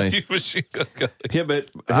hard feelings. You Machine Gun Kelly. Yeah, but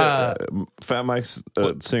Fat Mike's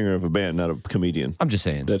a singer of a band, not a comedian. I'm just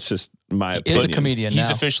saying. That's just my He opinion. is a comedian He's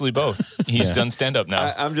now. officially both. He's done stand up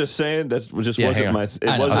now. I'm just saying that just Yeah, wasn't hang my. on. It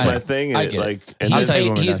I know, wasn't I my know. thing. I And get it. like, and I'll then, tell you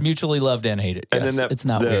when we're He's done. mutually loved and hated. and Yes, then that, it's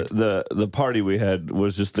not weird. the party we had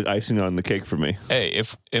was just the icing on the cake for me. Hey,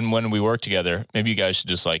 when we work together, maybe you guys should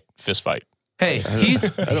just like fist fight. Hey, he's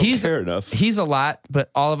I don't he's care enough. he's a lot,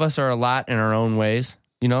 but all of us are a lot in our own ways,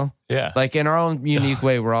 you know? Yeah. Like in our own unique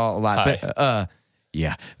way, we're all a lot. Hi. But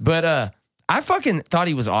yeah. But I fucking thought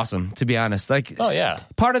he was awesome, to be honest. Like Oh yeah.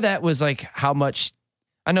 part of that was like how much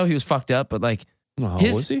I know he was fucked up, but like No,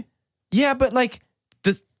 his- was he? yeah, but like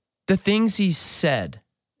the things he said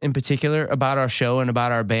in particular about our show and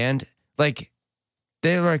about our band, like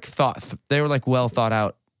they were like well thought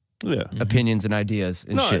out Yeah, opinions and ideas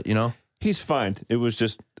and No, shit, you know? he's fine. It was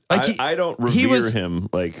just Like I don't he revere was- him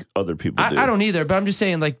like other people do. I don't either, but I'm just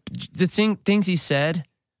saying, like the things he said,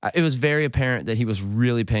 it was very apparent that he was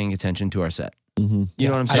really paying attention to our set. Mhm. You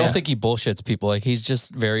know what I'm I saying? don't think he bullshits people. Like he's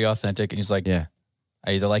just very authentic, and he's like, Yeah.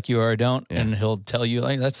 I either like you or I don't, Yeah. and he'll tell you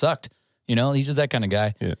like that sucked. You know, he's just that kind of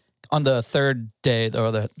guy. Yeah. On the third day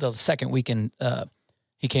or the second weekend,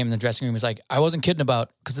 he came in the dressing room. He's like, I wasn't kidding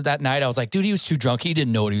about because that night I was like, dude, he was too drunk. He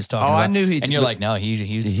didn't know what he was talking Oh, about. I knew he. And you're like, no, he's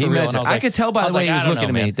he for real. meant And it. I was I like, could tell by the way he was I don't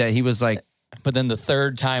looking know, at me man. that he was like, But then the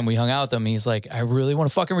third time we hung out with him, he's like, I really want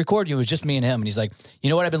to fucking record you. It was just me and him. And he's like, you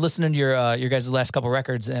know what? I've been listening to your guys' last couple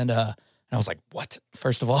records. And I was like, what?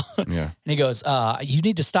 First of all. yeah. And he goes, you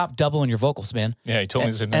need to stop doubling your vocals, man. Yeah, he told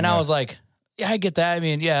me. And I was like, yeah, I get that. I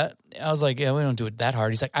mean, yeah. I was like, yeah, we don't do it that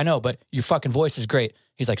hard. He's like, I know, but your fucking voice is great.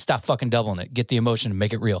 He's like, stop fucking doubling it. Get the emotion and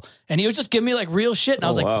make it real. And he was just giving me like real shit. And I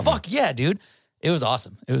was Oh, like, wow. fuck yeah, dude. It was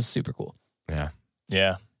awesome. It was super cool. Yeah.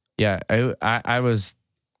 yeah. Yeah. I was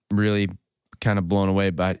really kind of blown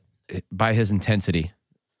away by his intensity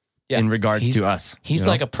Yeah. in regards He's- to us. He's you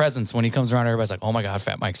know? like a presence when he comes around. Everybody's like, oh my God,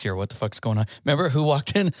 Fat Mike's here. What the fuck's going on? Remember who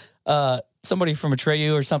walked in? Somebody from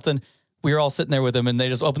Atreyu or something. We were all sitting there with him and they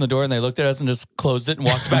just opened the door and they looked at us and just closed it and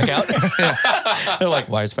walked back out. They're like,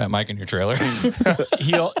 why is Fat Mike in your trailer?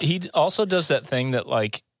 He also does that thing that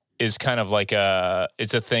like is kind of like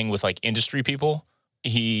it's a thing with like industry people.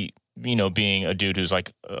 He, you know, being a dude who's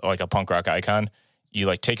like a punk rock icon, you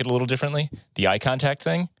like take it a little differently. The eye contact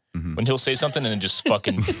thing, When he'll say something and then just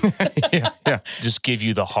fucking just give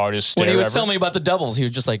you the hardest stare When he was ever. telling me about the doubles, he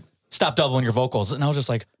was just like, "Stop doubling your vocals," and I was just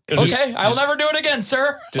like, It'll "Okay, just- I will just- never do it again,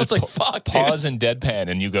 sir." I was like, "Fuck, dude." pause and deadpan,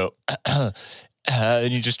 and you go,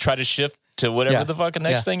 and you just try to shift to whatever Yeah. the fucking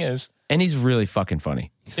next Yeah. thing is. And he's really fucking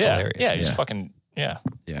funny. Yeah, hilarious. yeah, he's Yeah. fucking Yeah.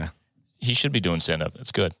 He should be doing stand up.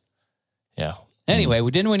 It's good. Yeah. Anyway,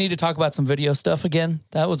 we need to talk about some video stuff again.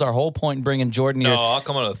 That was our whole point in bringing Jordan here. No, I'll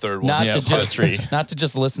come on a third one. Not Yeah, to part just 3. not to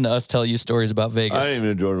just listen to us tell you stories about I Vegas. didn't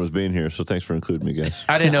even know Jordan was being here, so thanks for including me, guys.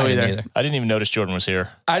 I didn't know I didn't either. either. I didn't even notice Jordan was here.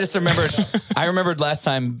 I just remembered. I remembered last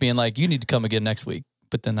time being like, "You need to come again next week,"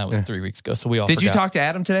 but then that was 3 weeks ago, so we all Did you forgot. talk to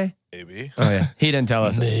Adam today? Maybe. Oh yeah. He didn't tell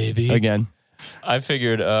us. Maybe. Again. I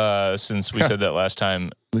figured since we said that last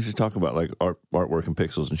time, We should talk about like artwork and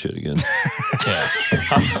pixels and shit again. yeah.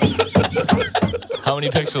 How many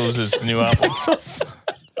pixels is the new album?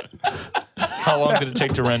 How long did it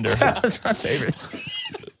take to render? That's my favorite.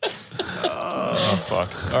 Oh,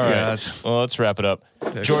 fuck. All right. Gosh. Well, let's wrap it up.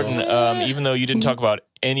 Jordan, even though you didn't talk about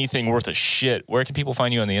anything worth a shit, where can people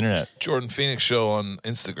find you on the internet? Jordan Phoenix Show on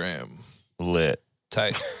Instagram. Lit.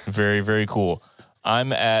 Tight. Very, very cool.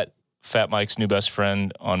 I'm at Fat Mike's new best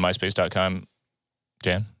friend on MySpace.com.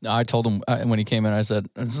 Dan? I told him when he came in, I said,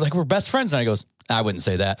 "It's like we're best friends," and he goes, "I wouldn't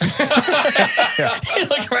say that." He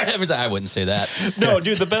looked right at me and said, "I wouldn't say that." No,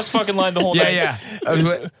 dude, the best fucking line the whole night. Yeah.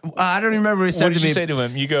 I don't even remember what he said What did to you me. say to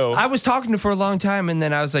him? You go, I was talking to him for a long time, and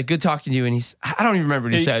then I was like, "Good talking to you." And I don't even remember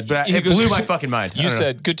what he said, but he it goes- blew my fucking mind. you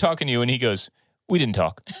said, good talking to you. And he goes, we didn't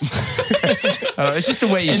talk. It's just the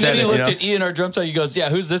way you And said then he it. looked You know? at Ian, our drum tech. He goes, "Yeah,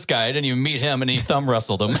 who's this guy?" I didn't even meet him, and he thumb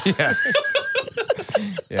wrestled him.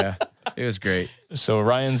 Yeah, it was great. So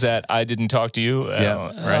Ryan's at I didn't talk to you.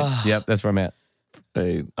 Right? Yep, that's where I'm at.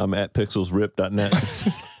 Hey, I'm at pixelsrip.net.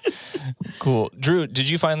 Cool. Drew, did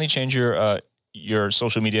you finally change your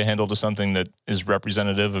social media handle to something that is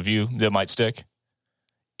representative of you that might stick?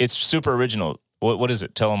 It's super original. What is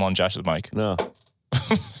it? Tell them on Josh's mic. No.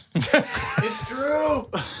 It's Drew.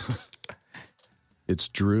 It's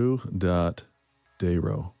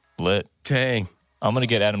Drew.Daro. Lit. Dang. I'm going to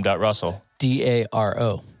get Adam.Russell.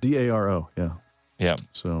 DARO. Daro. Yeah. Yeah.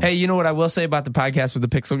 So Hey, you know what I will say about the podcast with the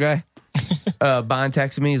Pixel guy? Bond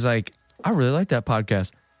texted me. He's like, "I really like that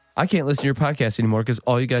podcast. I can't listen to your podcast anymore because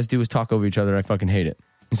all you guys do is talk over each other. I fucking hate it."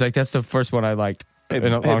 He's like, "That's the first one I liked in a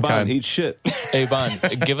long Bond, time." eat shit. Hey, Bon,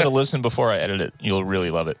 give it a listen before I edit it. You'll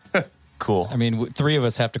really love it. Cool. I mean, 3 of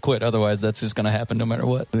us have to quit. Otherwise, that's just going to happen no matter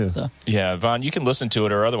what. Yeah. So. Yeah, Bon, you can listen to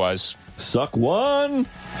it or otherwise. Suck one.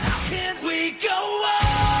 Can't we